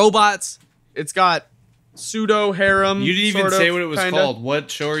 it's got robots. It's got pseudo harem. You didn't even say what it was called.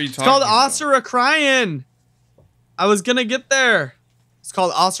 What show are you talking about? It's called Asura Cryin'. I was gonna get there. It's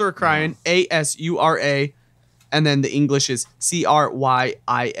called Asura Cryin'. ASURA, and then the English is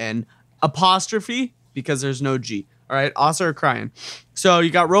CRYIN apostrophe because there's no G. All right, Asura Cryin'. So you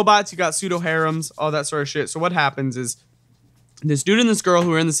got robots, you got pseudo harems, all that sort of shit. So what happens is this dude and this girl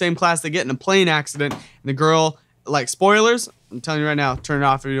who are in the same class, they get in a plane accident, and the girl, like, spoilers, I'm telling you right now, turn it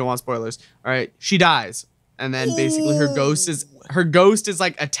off if you don't want spoilers. All right, she dies, and then basically her ghost is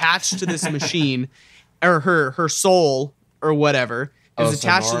like attached to this machine, or her soul or whatever is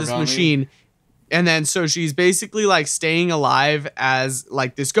attached to this machine. And then so she's basically like staying alive as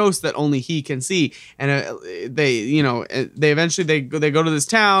like this ghost that only he can see. And they eventually go to this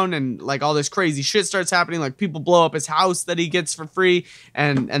town and like all this crazy shit starts happening. Like people blow up his house that he gets for free.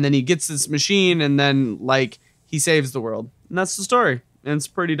 And then he gets this machine and then like he saves the world. And that's the story. And it's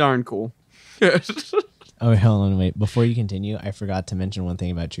pretty darn cool. Oh, hold on, wait. Before you continue, I forgot to mention one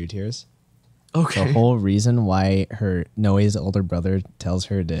thing about True Tears. Okay. The whole reason why Noe's older brother tells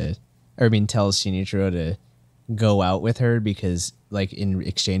Shinichiro to go out with her because, like, in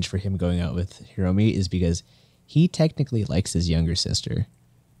exchange for him going out with Hiromi is because he technically likes his younger sister.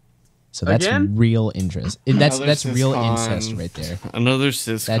 So that's real interest. That's real incest right there. Another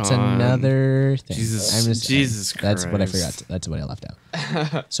siscon. That's another thing. Jesus Christ. That's what I forgot. That's what I left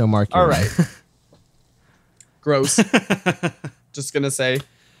out. So Mark, all right. Gross. Just gonna say,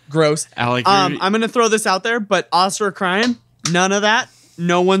 gross. Alec, I'm gonna throw this out there, but Asura Cryin', none of that.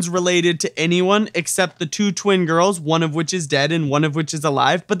 No one's related to anyone except the two twin girls, one of which is dead and one of which is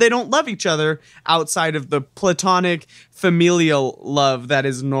alive, but they don't love each other outside of the platonic familial love that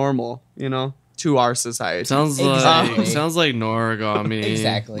is normal, to our society. Sounds like Noragami.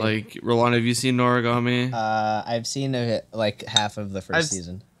 Exactly. Like, Rolanda, have you seen Noragami? I've seen like half of the first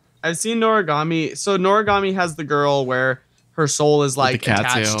season. I've seen Noragami. So Noragami has the girl where her soul is like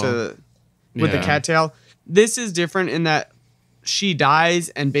attached to with the cattail. This is different in that she dies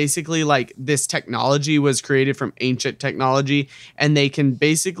and basically like this technology was created from ancient technology and they can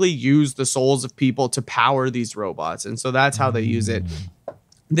basically use the souls of people to power these robots. And so that's how they use it.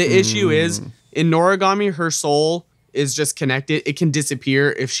 The issue is in Noragami, her soul is just connected. It can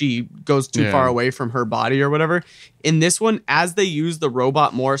disappear if she goes too far away from her body or whatever. In this one, as they use the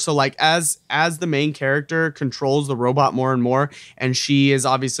robot more, so like as the main character controls the robot more and more, and she is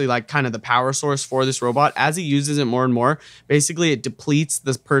obviously like kind of the power source for this robot, as he uses it more and more, basically it depletes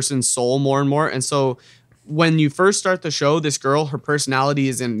this person's soul more and more. And so when you first start the show, this girl, her personality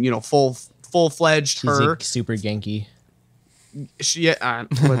is in, full-fledged She's her. like super Genki.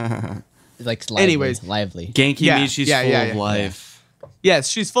 Like lively. Genki means she's full of life. Yes,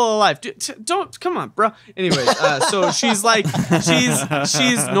 she's full of life. Don't come on, bro. Anyways, so she's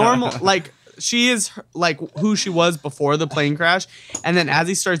normal. Like she is like who she was before the plane crash, and then as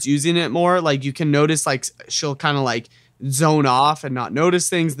he starts using it more, like you can notice like she'll kind of like zone off and not notice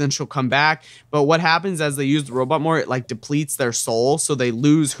things. Then she'll come back. But what happens as they use the robot more, it like depletes their soul, so they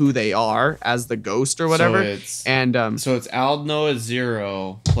lose who they are as the ghost or whatever. So it's Aldnoah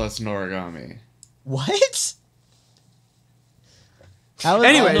 0 plus Noragami. What? How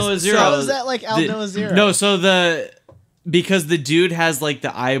is that like Aldnoah 0? No, so because the dude has like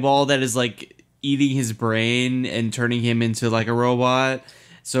the eyeball that is like eating his brain and turning him into like a robot.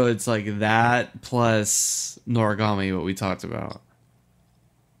 So it's like that plus Noragami, what we talked about.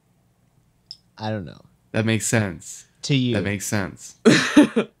 I don't know. That makes sense. To you. That makes sense.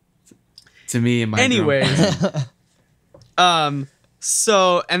 To me and my Anyways.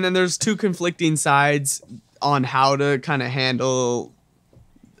 So, and then there's two conflicting sides on how to kind of handle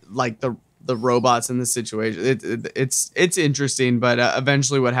like the robots in the situation. It's interesting, but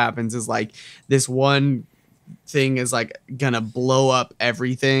eventually what happens is like this one thing is like gonna blow up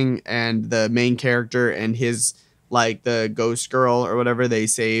everything, and the main character and his like the ghost girl or whatever, they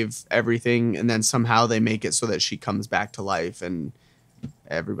save everything, and then somehow they make it so that she comes back to life and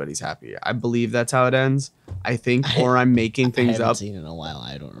everybody's happy. I believe that's how it ends. I think, or I'm making things up. I haven't seen it in a while.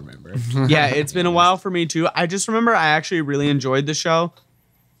 I don't remember. Yeah, it's been a while for me too. I just remember I actually really enjoyed the show.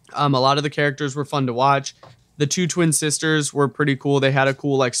 A lot of the characters were fun to watch. The two twin sisters were pretty cool. They had a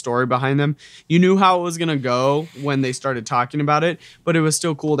cool like story behind them. You knew how it was gonna go when they started talking about it, but it was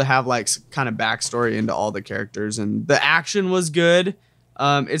still cool to have like kind of backstory into all the characters. And the action was good.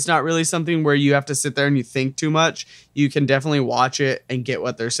 It's not really something where you have to sit there and you think too much. You can definitely watch it and get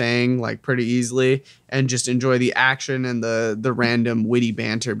what they're saying like pretty easily, and just enjoy the action and the random witty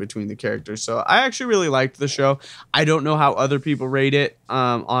banter between the characters. So I actually really liked the show. I don't know how other people rate it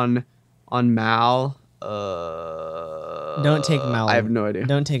on Mal. Don't take Mal. I have no idea.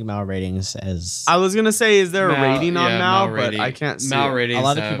 Don't take Mal ratings as. I was gonna say, is there a rating on Mal? But I can't see Mal ratings. A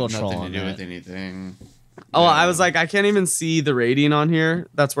lot of people troll nothing on to do that. with anything. Oh, I was like, I can't even see the rating on here.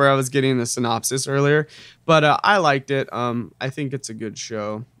 That's where I was getting the synopsis earlier. But I liked it. I think it's a good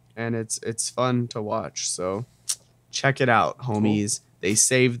show, and it's fun to watch. So check it out, homies. Cool. They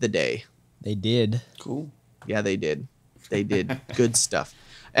saved the day. They did. Cool. Yeah, they did. They did. Good stuff.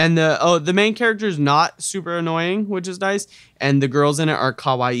 And the main character is not super annoying, which is nice. And the girls in it are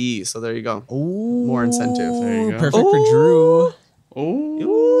kawaii. So there you go. Ooh, more incentive. There you go. Perfect for Drew.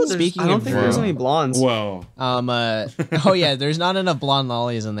 Oh, speaking I don't of think Drew, there's any blondes. Whoa. Oh yeah, there's not enough blonde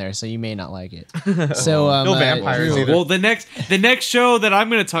lollies in there, so you may not like it. So no vampires Drew, either. Well, the next show that I'm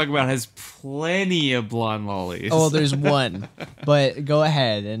going to talk about has plenty of blonde lollies. Oh, well, there's one, but go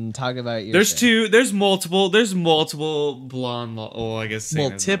ahead and talk about your. There's show. two. There's multiple blonde. Oh, I guess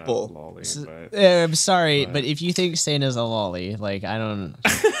Saina's multiple. not a lolly, but, I'm sorry, but if you think Saina's a lolly, like I don't.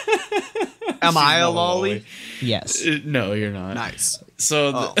 Am I a lolly? Yes. No, you're not. Nice.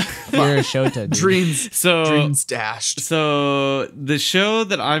 So you're a Shota. Dude. Dreams dashed. So the show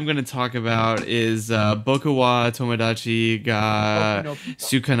that I'm going to talk about is Boku wa Tomodachi ga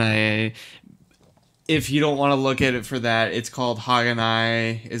Sukanae. If you don't want to look at it for that, it's called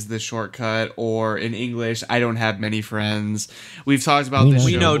Haganai is the shortcut, or in English, I don't have many friends. We've talked about this show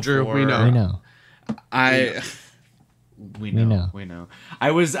We know, before. Drew. We know. We know.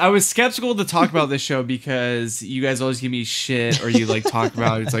 I was skeptical to talk about this show because you guys always give me shit, or you like talk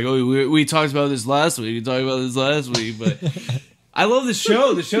about it. It's like, oh, we talked about this last week. We talked about this last week, but I love the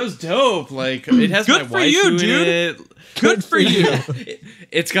show. The show's dope. Like it has good my for wife you, in dude. it. Good for you.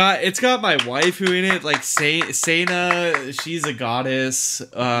 It's got my waifu in it. Like Seina, she's a goddess. She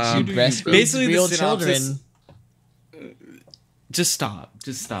breastfeeds basically real the synopsis. children. Just stop,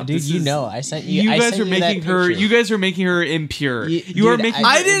 dude. This I sent you. You I guys sent are you that making her. picture. You guys are making her impure. You are Dude, making.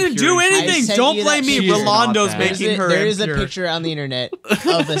 I her didn't impure. do I anything. sent Don't you blame that me. picture. Rolando's making her There is a impure. picture on the internet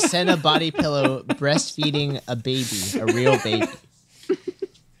of a Senna body pillow breastfeeding a baby, a real baby.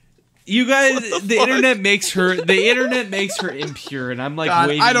 You guys, the internet makes her. The internet makes her impure, and I'm like God,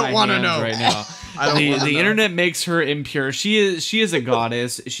 waving I don't my wanna hands know. right now. The internet makes her impure. She is a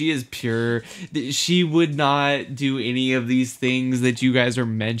goddess. She is pure. She would not do any of these things that you guys are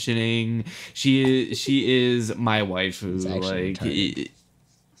mentioning. She is my waifu. Like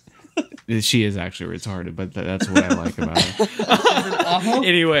she is actually retarded, but that's what I like about her.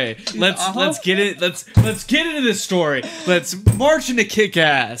 Anyway, let's get it. Let's get into this story. Let's march into kick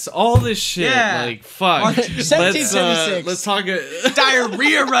ass. All this shit, Yeah. like fuck. March- 1776. Let's talk.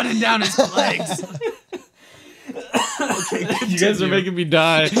 Diarrhea running down his legs. You guys are making me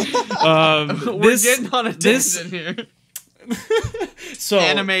die. We're getting on a tangent here. So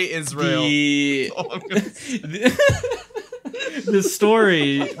Anime Israel. The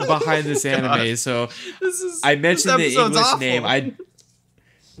story behind this anime. So I mentioned the English awful. name.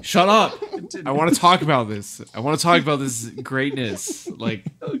 Shut up. I want to talk about this. I want to talk about this greatness. Like,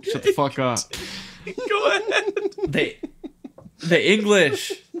 shut the fuck up. Go ahead. The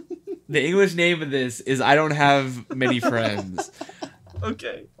English name of this is I don't have many friends.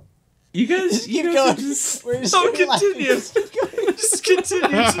 Okay. You guys going. just We're just So gonna continue. Just continue.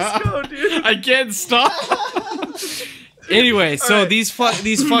 Just go, dude. I can't stop. Anyway, so right. these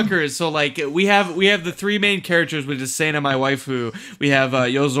fuckers. So like we have the three main characters, which is Seina, my waifu. We have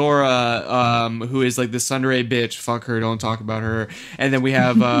Yozora, who is like the tsundere bitch. Fuck her, don't talk about her. And then we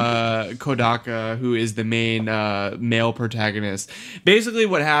have Kodaka, who is the main male protagonist. Basically,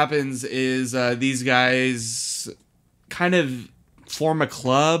 what happens is these guys kind of form a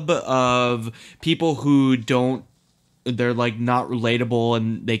club of people who don't. They're like not relatable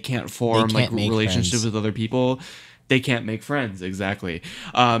and they can't form relationships with other people. They can't make friends. Exactly.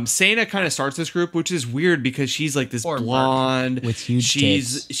 Sana kind of starts this group, which is weird because she's like this blonde with huge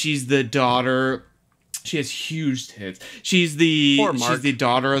tits. She's the daughter. She has huge tits. She's the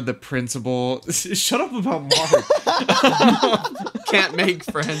daughter of the principal. Shut up about Mark. Can't make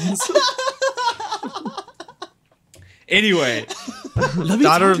friends. Anyway, let me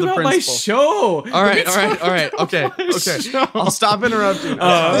daughter talk of the about principal. my show. All right. Okay. I'll stop interrupting.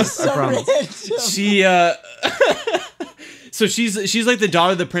 I promise. She so she's like the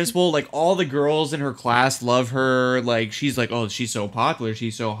daughter of the principal. Like all the girls in her class love her. Like she's like, oh, she's so popular,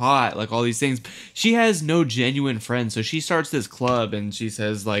 she's so hot, like all these things. She has no genuine friends, so she starts this club and she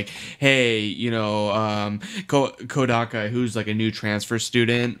says like, hey, Kodaka, who's like a new transfer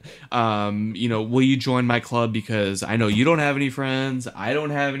student, will you join my club because I know you don't have any friends, I don't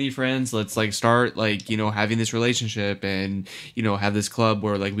have any friends. Let's like start like having this relationship and have this club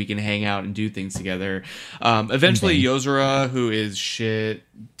where like we can hang out and do things together. Eventually Yozora, who is shit,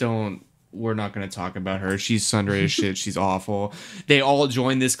 we're not going to talk about her. She's sundry as shit. She's awful. They all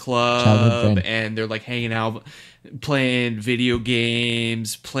join this club and they're like hanging out, playing video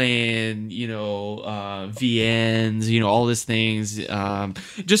games, playing, VNs, all these things.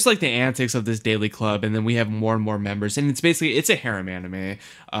 Just like the antics of this daily club. And then we have more and more members. And it's a harem anime.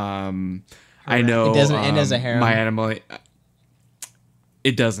 I know. It doesn't end as a harem. My anime...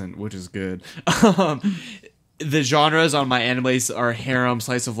 It doesn't, which is good. The genres on my animes are harem,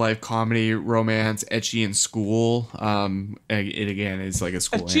 slice of life, comedy, romance, ecchi, and school. It again is like a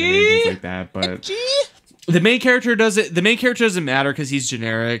school anime, things like that. But the main character doesn't matter because he's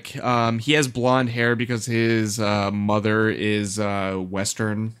generic. He has blonde hair because his mother is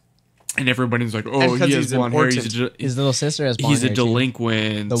Western. And everybody's like, oh, he has blonde hair. His little sister has blonde hair. He's a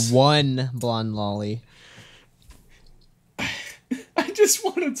delinquent. The one blonde lolly. I just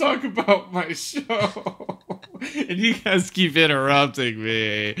want to talk about my show. And you guys keep interrupting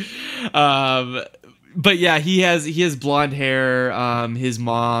me. But yeah, he has blonde hair. His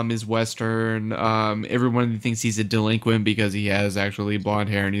mom is Western. Everyone thinks he's a delinquent because he has actually blonde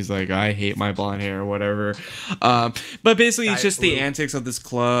hair, and he's like, I hate my blonde hair or whatever. But basically, it's just the antics of this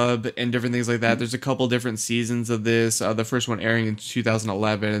club and different things like that. There's a couple different seasons of this. The first one airing in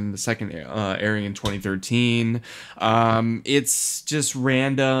 2011, the second airing in 2013. It's just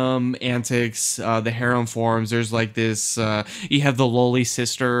random antics. The harem forms. There's like this. You have the loli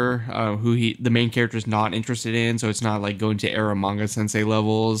sister, who the main character is not interested in, so it's not like going to era manga sensei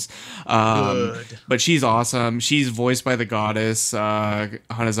levels. But she's awesome. She's voiced by the goddess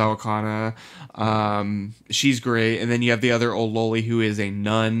Hanazawa Kana. She's great. And then you have the other old loli who is a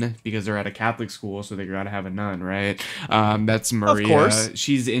nun because they're at a Catholic school, so they gotta have a nun, right? That's Maria. Of course.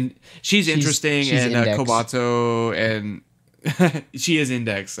 She's interesting. She's and Kobato and she is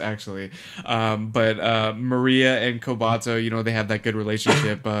Index actually, but Maria and Kobato, they have that good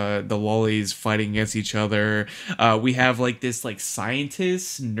relationship. The lollies fighting against each other. We have like this like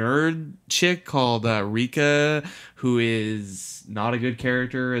scientist nerd chick called Rika, who is not a good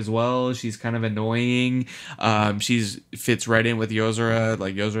character as well. She's kind of annoying. She's fits right in with Yozora.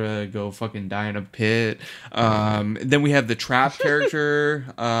 Like Yozora, go fucking die in a pit. Then we have the trap character.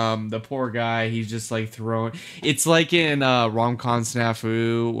 The poor guy. He's just like thrown. It's like in Rom-Com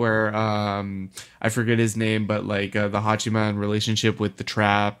Snafu where I forget his name, but like the Hachiman relationship with the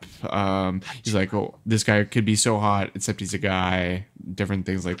trap. He's like, oh, this guy could be so hot, except he's a guy. Different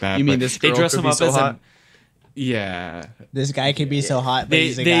things like that. You mean this girl they dress could him be up so as hot? Yeah. This guy could be so hot, but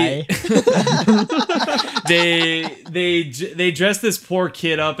he's a guy. They dress this poor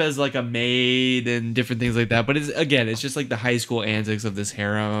kid up as like a maid and different things like that. But it's just like the high school antics of this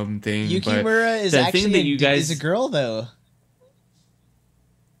harem thing. Yukimura is actually is a girl though.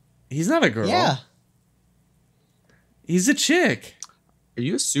 He's not a girl. Yeah. He's a chick. Are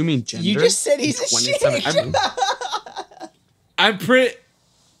you assuming gender? You just said he's a chick. I'm pretty...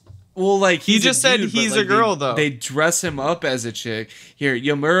 Well, like he just said he's a girl, though. They dress him up as a chick. Here,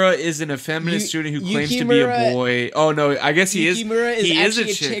 Yomura is an effeminate student who claims to be a boy. Oh no, I guess he is. Yukimura is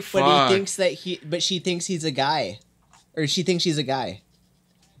actually a chick, but he thinks that she thinks he's a guy, or she thinks she's a guy.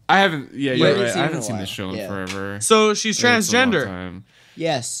 I haven't. Yeah, you're right. I haven't seen this show in forever. So she's transgender.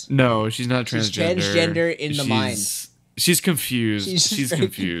 Yes. No, she's not transgender. She's transgender in the mind. She's confused. She's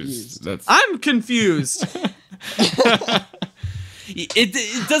confused. I'm confused.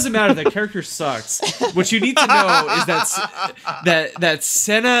 it doesn't matter. That character sucks. What you need to know is that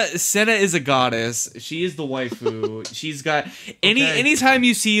Senna is a goddess. She is the waifu. She's got anytime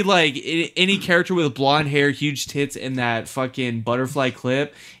you see like any character with blonde hair, huge tits, and that fucking butterfly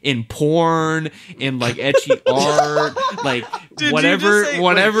clip in porn, in like ecchi art, like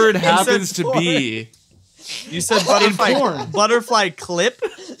whatever it happens to be. You said butterfly clip.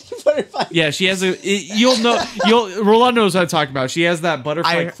 Yeah, she has Roland knows what I'm talking about. She has that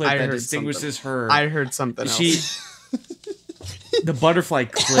butterfly clip that distinguishes her. I heard something else. The butterfly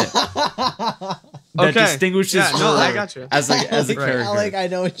clip that distinguishes her. No, I got you. As a character. Like, I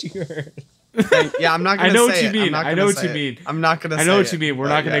know what you heard. Yeah, I'm not gonna. I know what you mean. I know what you mean. I'm not gonna. I know what you mean. We're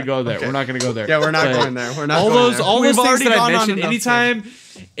not gonna go there. We're not gonna go there. Yeah, we're not going there. We're not. All those things that I mentioned.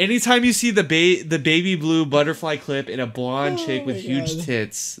 Anytime you see the baby blue butterfly clip in a blonde chick with huge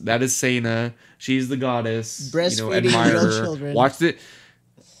tits, that is Sena. She's the goddess. Breastfeeding admire real her. children. Watch it.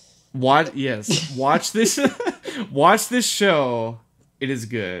 Watch this. Watch this show. It is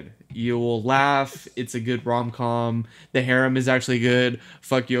good. You will laugh. It's a good rom-com. The harem is actually good.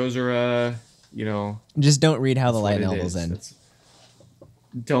 Fuck Yozora. Just don't read how the light novels end.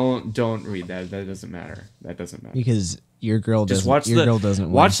 Don't read that. That doesn't matter. Because your girl doesn't.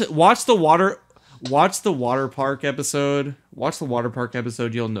 Watch the water park episode. Watch the water park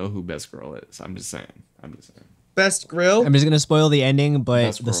episode. You'll know who best girl is. I'm just saying. Best grill. I'm just gonna spoil the ending,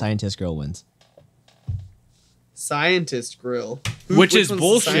 but the scientist girl wins. Scientist grill, which is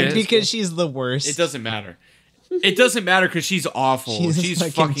bullshit because she's the worst. It doesn't matter. It doesn't matter because she's awful. She's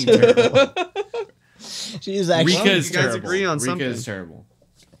fucking terrible. She's actually. Rika is terrible. Agree on something. Rika is terrible.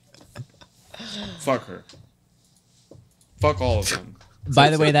 Fuck her. Fuck all of them.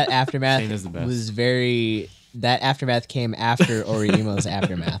 By the way, that aftermath was very. That aftermath came after Orimo's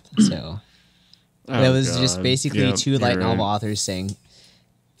aftermath, so that was just basically two light novel authors saying,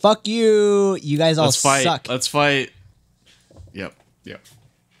 "Fuck you, you guys all suck." Let's fight. Yep.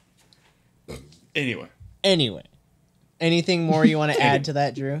 Anyway, anything more you want to add to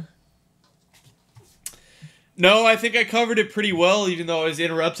that, Drew? No, I think I covered it pretty well, even though I was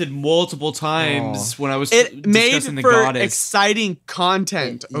interrupted multiple times when I was discussing the goddess. It made for exciting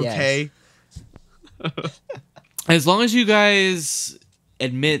content, okay? Yes. As long as you guys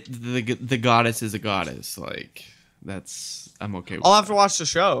admit the goddess is a goddess, like I'm okay with I'll have to watch the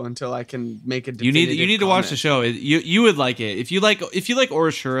show until I can make a definitive You need to watch the show. You would like it. If you like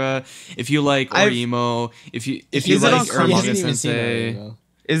Orashura, if you like Orimo, if you like Uramanga Sensei.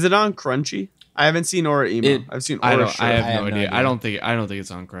 Is it on Crunchy? I haven't seen Orimo. I've seen Orashura. I have no idea. I don't think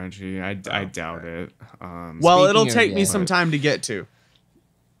it's on Crunchy. I doubt it. Well, it'll take me some time to get to.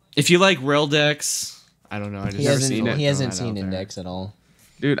 If you like Raildex, I don't know. I just never seen it. He hasn't seen Index at all.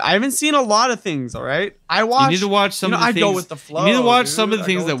 Dude, I haven't seen a lot of things, all right? I watch. You need to watch some of the things. I go with the flow. You need to watch some of the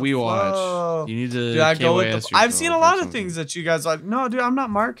things that we watch. You need to. Dude, I go with the I've seen a lot of things that you guys like. No, dude, I'm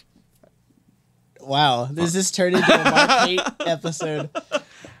not Mark. Wow, this has turned into a Mark hate episode.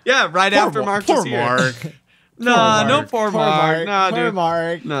 Yeah, right after Mark was here. Mark. No, poor Mark. Nah, dude. Poor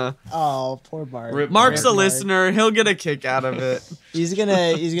Mark. No. Oh, poor Mark. Mark's a listener. He'll get a kick out of it. He's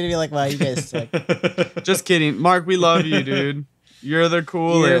gonna be like, wow, you guys suck. Just kidding. Mark, we love you, dude. You're the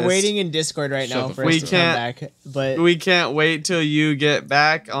coolest. You're waiting in Discord right now for us to come back. But we can't wait till you get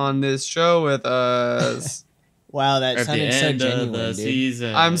back on this show with us. Wow, that sounded so genuine, dude.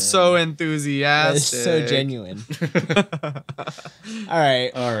 Season. I'm so enthusiastic. That's so genuine. All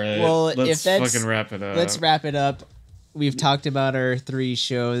right. Well, let's fucking wrap it up. Let's wrap it up. We've talked about our 3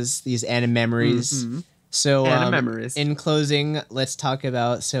 shows, these anime memories. Mm-hmm. So, in closing, let's talk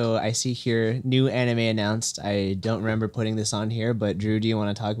about. So, I see here new anime announced. I don't remember putting this on here, but Drew, do you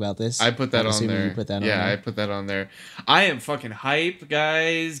want to talk about this? I put that on there. You put that on there. I put that on there. I am fucking hype,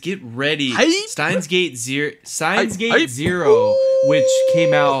 guys. Get ready. Hype? Steins Gate Zero, which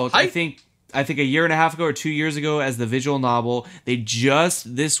came out, I think a year and a half ago or 2 years ago as the visual novel. They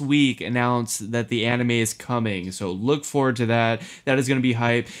just this week announced that the anime is coming, so look forward to that. That is going to be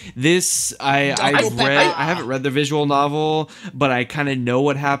hype. This I haven't read the visual novel, but I kind of know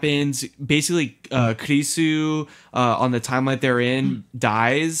what happens. Basically, Krisu on the timeline they're in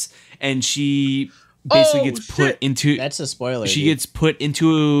dies, and she basically gets put into. That's a spoiler. She gets put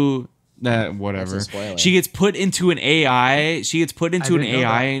into. Whatever. She gets put into an AI.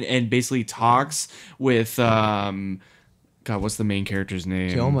 And basically talks with God. What's the main character's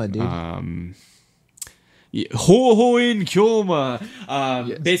name? Kyoma, dude. Hohoin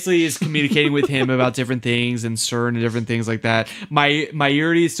Kyoma. Basically is communicating with him about different things and CERN and different things like that.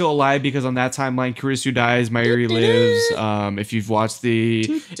 Mayuri is still alive because on that timeline Kurisu dies, Mayuri lives. If you've watched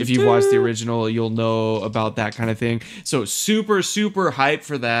the original, you'll know about that kind of thing. So super hyped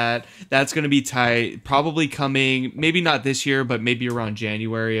for that. That's gonna be tight. Probably coming, maybe not this year, but maybe around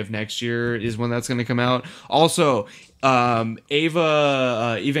January of next year is when that's gonna come out. Also,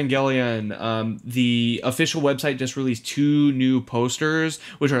 Evangelion, the official website just released 2 new posters,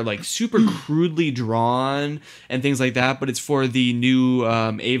 which are like super crudely drawn and things like that, but it's for the new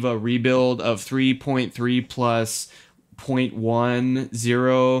Ava rebuild of 3.3 plus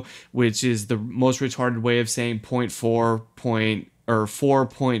 0.10, which is the most retarded way of saying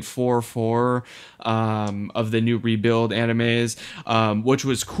 4.44 of the new rebuild animes. Which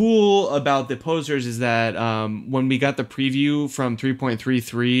was cool about the posters is that when we got the preview from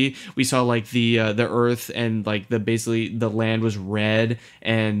 3.33, we saw like the earth and like basically the land was red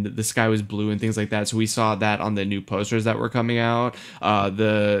and the sky was blue and things like that. So we saw that on the new posters that were coming out.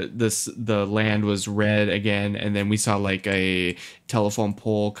 The land was red again, and then we saw like a telephone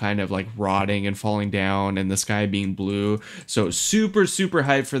pole kind of like rotting and falling down and the sky being blue. So super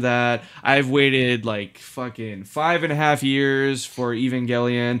hyped for that. I've waited like fucking 5.5 years for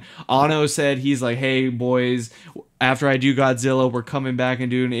Evangelion. Ano said he's like, hey boys, after I do Godzilla, we're coming back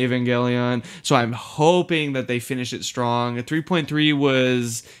and doing Evangelion. So I'm hoping that they finish it strong. 3.3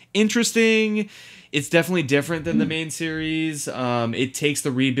 was interesting. It's definitely different than the main series. It takes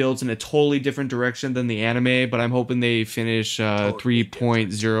the rebuilds in a totally different direction than the anime, but I'm hoping they finish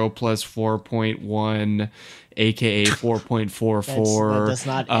 3.0 plus 4.1, aka 4.44. That does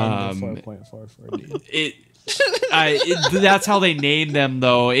not end with 4.44. That's how they name them,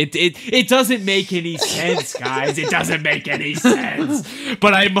 though. It doesn't make any sense, guys. It doesn't make any sense.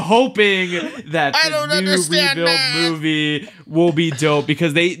 But I'm hoping that the new rebuild movie will be dope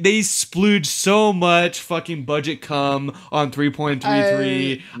because they splooged so much fucking budget cum on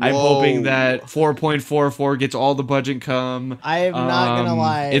 3.33. I'm hoping that 4.44 gets all the budget cum. I am not gonna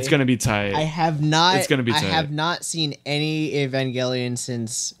lie. It's gonna be tight. It's gonna be tight. I have not seen any Evangelion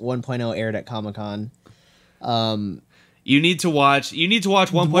since 1.0 aired at Comic-Con. You need to watch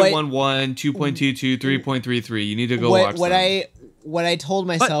 1.11, 2.22, 3.33. You need to go watch them. What I told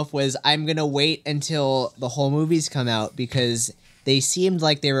myself was I'm going to wait until the whole movies come out because they seemed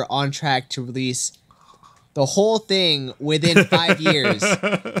like they were on track to release the whole thing within 5 years,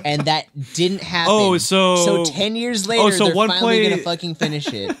 and that didn't happen. So 10 years later, they're finally going to fucking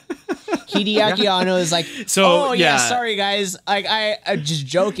finish it. Hideaki Anno is like, sorry guys, like I'm just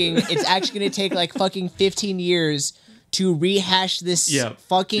joking. It's actually gonna take like fucking 15 years to rehash this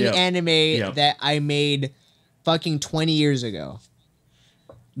fucking anime that I made fucking 20 years ago.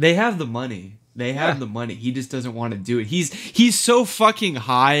 They have the money. The money. He just doesn't want to do it. He's so fucking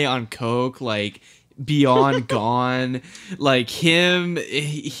high on coke, like beyond gone. Like him,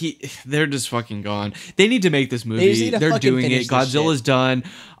 they're just fucking gone. They need to make this movie. They're doing it. Godzilla's done.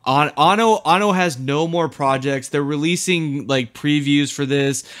 Ano has no more projects. They're releasing like previews for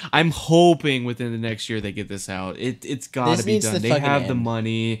this. I'm hoping within the next year they get this out. It's got to be done. They have the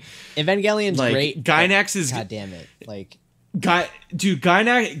money. Evangelion's like, great. Gainax is God damn it. Like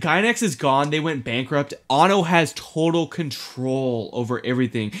Gainax is gone. They went bankrupt. Ano has total control over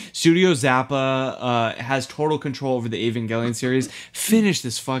everything. Studio Zappa has total control over the Evangelion series. Finish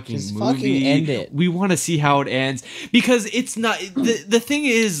this fucking movie. Fucking end it. We want to see how it ends because it's not the thing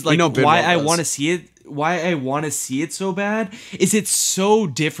is like why I want to see it. Why I want to see it so bad is it's so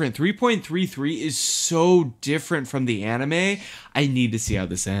different. 3.33 is so different from the anime. I need to see how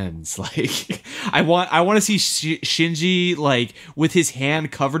this ends. Like, I want to see Shinji like with his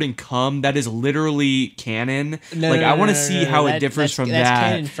hand covered in cum. That is literally canon. I want to see how it differs from that. That's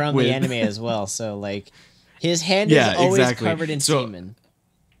canon from the anime as well. So like, his hand is always covered in semen.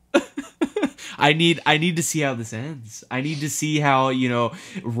 I need to see how this ends. I need to see how,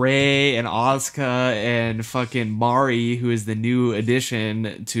 Rei and Asuka and fucking Mari, who is the new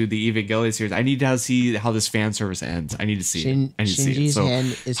addition to the Evangelion series. I need to see how this fan service ends. I need to see it. I need to see it. So,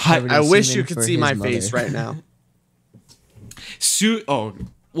 hand is covered in I wish you semen could for see his my mother. face right now.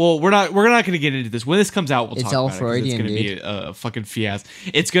 Well, we're not going to get into this. When this comes out, we'll It's talk all about Freudian, it. It's going to dude. be a fucking fiasco.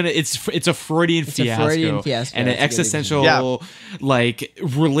 It's a Freudian fiasco. A Freudian fiasco. And an existential, like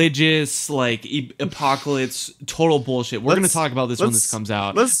religious, like apocalypse, total bullshit. We're going to talk about this when this comes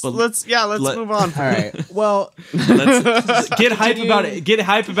out. Let's move on. All right. Well, let's get hype about it. Get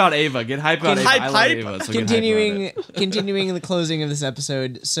hype about Ava. Get hype about Ava. I love Ava. So continuing the closing of this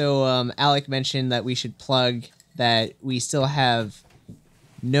episode. So Alec mentioned that we should plug that we still have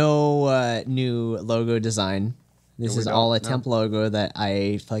No new logo design. This is all a temp logo that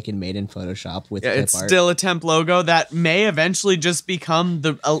I fucking made in Photoshop with clip it's art. Still a temp logo that may eventually just become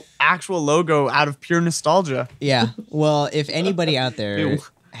the actual logo out of pure nostalgia. Yeah. Well, if anybody out there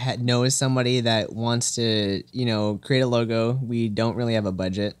knows somebody that wants to, create a logo, we don't really have a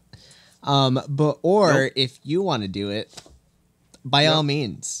budget. If you want to do it, by all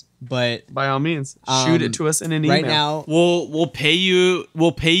means. But by all means, shoot it to us in an email. Right now, we'll pay you.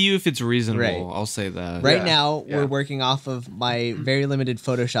 We'll pay you if it's reasonable. Right. I'll say that. Right now, we're working off of my very limited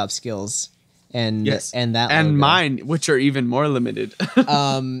Photoshop skills, and logo. Mine, which are even more limited.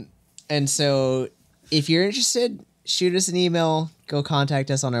 And so, if you're interested, shoot us an email. Go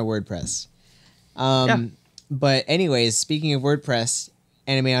contact us on our WordPress. But anyways, speaking of WordPress,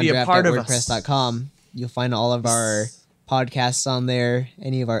 animeondraft.wordpress.com. You'll find all of our podcasts on there,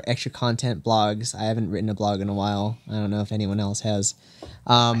 any of our extra content blogs. I haven't written a blog in a while. I don't know if anyone else has.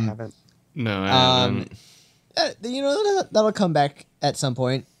 I haven't. No, I haven't. That'll come back at some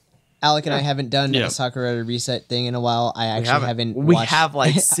point. Alec and I haven't done a Sakura reset thing in a while. I actually haven't watched. We have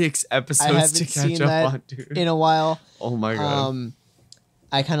like 6 episodes to catch up on, dude. In a while. Oh my god.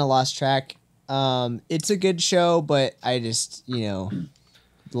 I kind of lost track. It's a good show, but I just,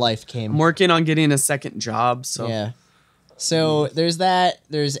 life came. I'm working on getting a second job, so. Yeah. So there's that.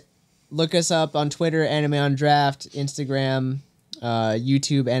 Look us up on Twitter, Anime on Draft, Instagram,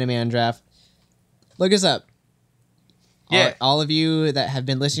 YouTube, Anime on Draft. Look us up. Yeah. All of you that have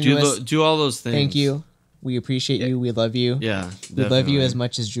been listening to us. Do all those things. Thank you. We appreciate you. We love you. Yeah. We love you as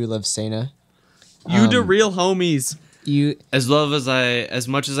much as Drew loves Sena. You the real homies. As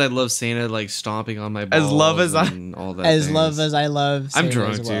much as I love Sena, like stomping on my balls. All that. As I love Sena. I'm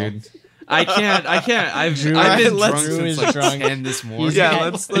drunk, as well. dude. I can't. I've been drunk since like 10 this morning.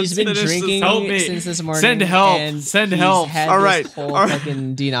 He's been drinking since this morning. Send help. Send help. All right.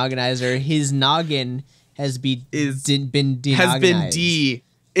 Fucking Denogginizer. His noggin has been denogginized.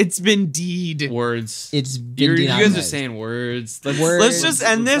 It's been deed. Words. It's been You guys are saying words. Let's just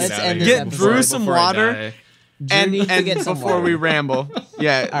end this. Get Drew some water. And before we ramble.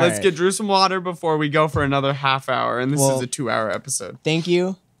 Yeah, let's get Drew some water before we go for another half hour. And this is a 2-hour episode. Thank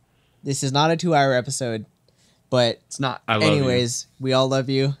you. This is not a 2-hour episode, but it's not. Anyways, we all love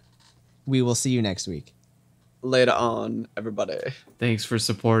you. We will see you next week. Later on, everybody. Thanks for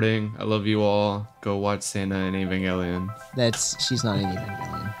supporting. I love you all. Go watch Santa and Evangelion. She's not an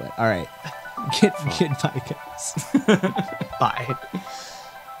Evangelion, but all right. Goodbye, guys. Bye.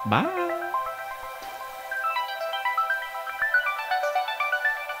 Bye.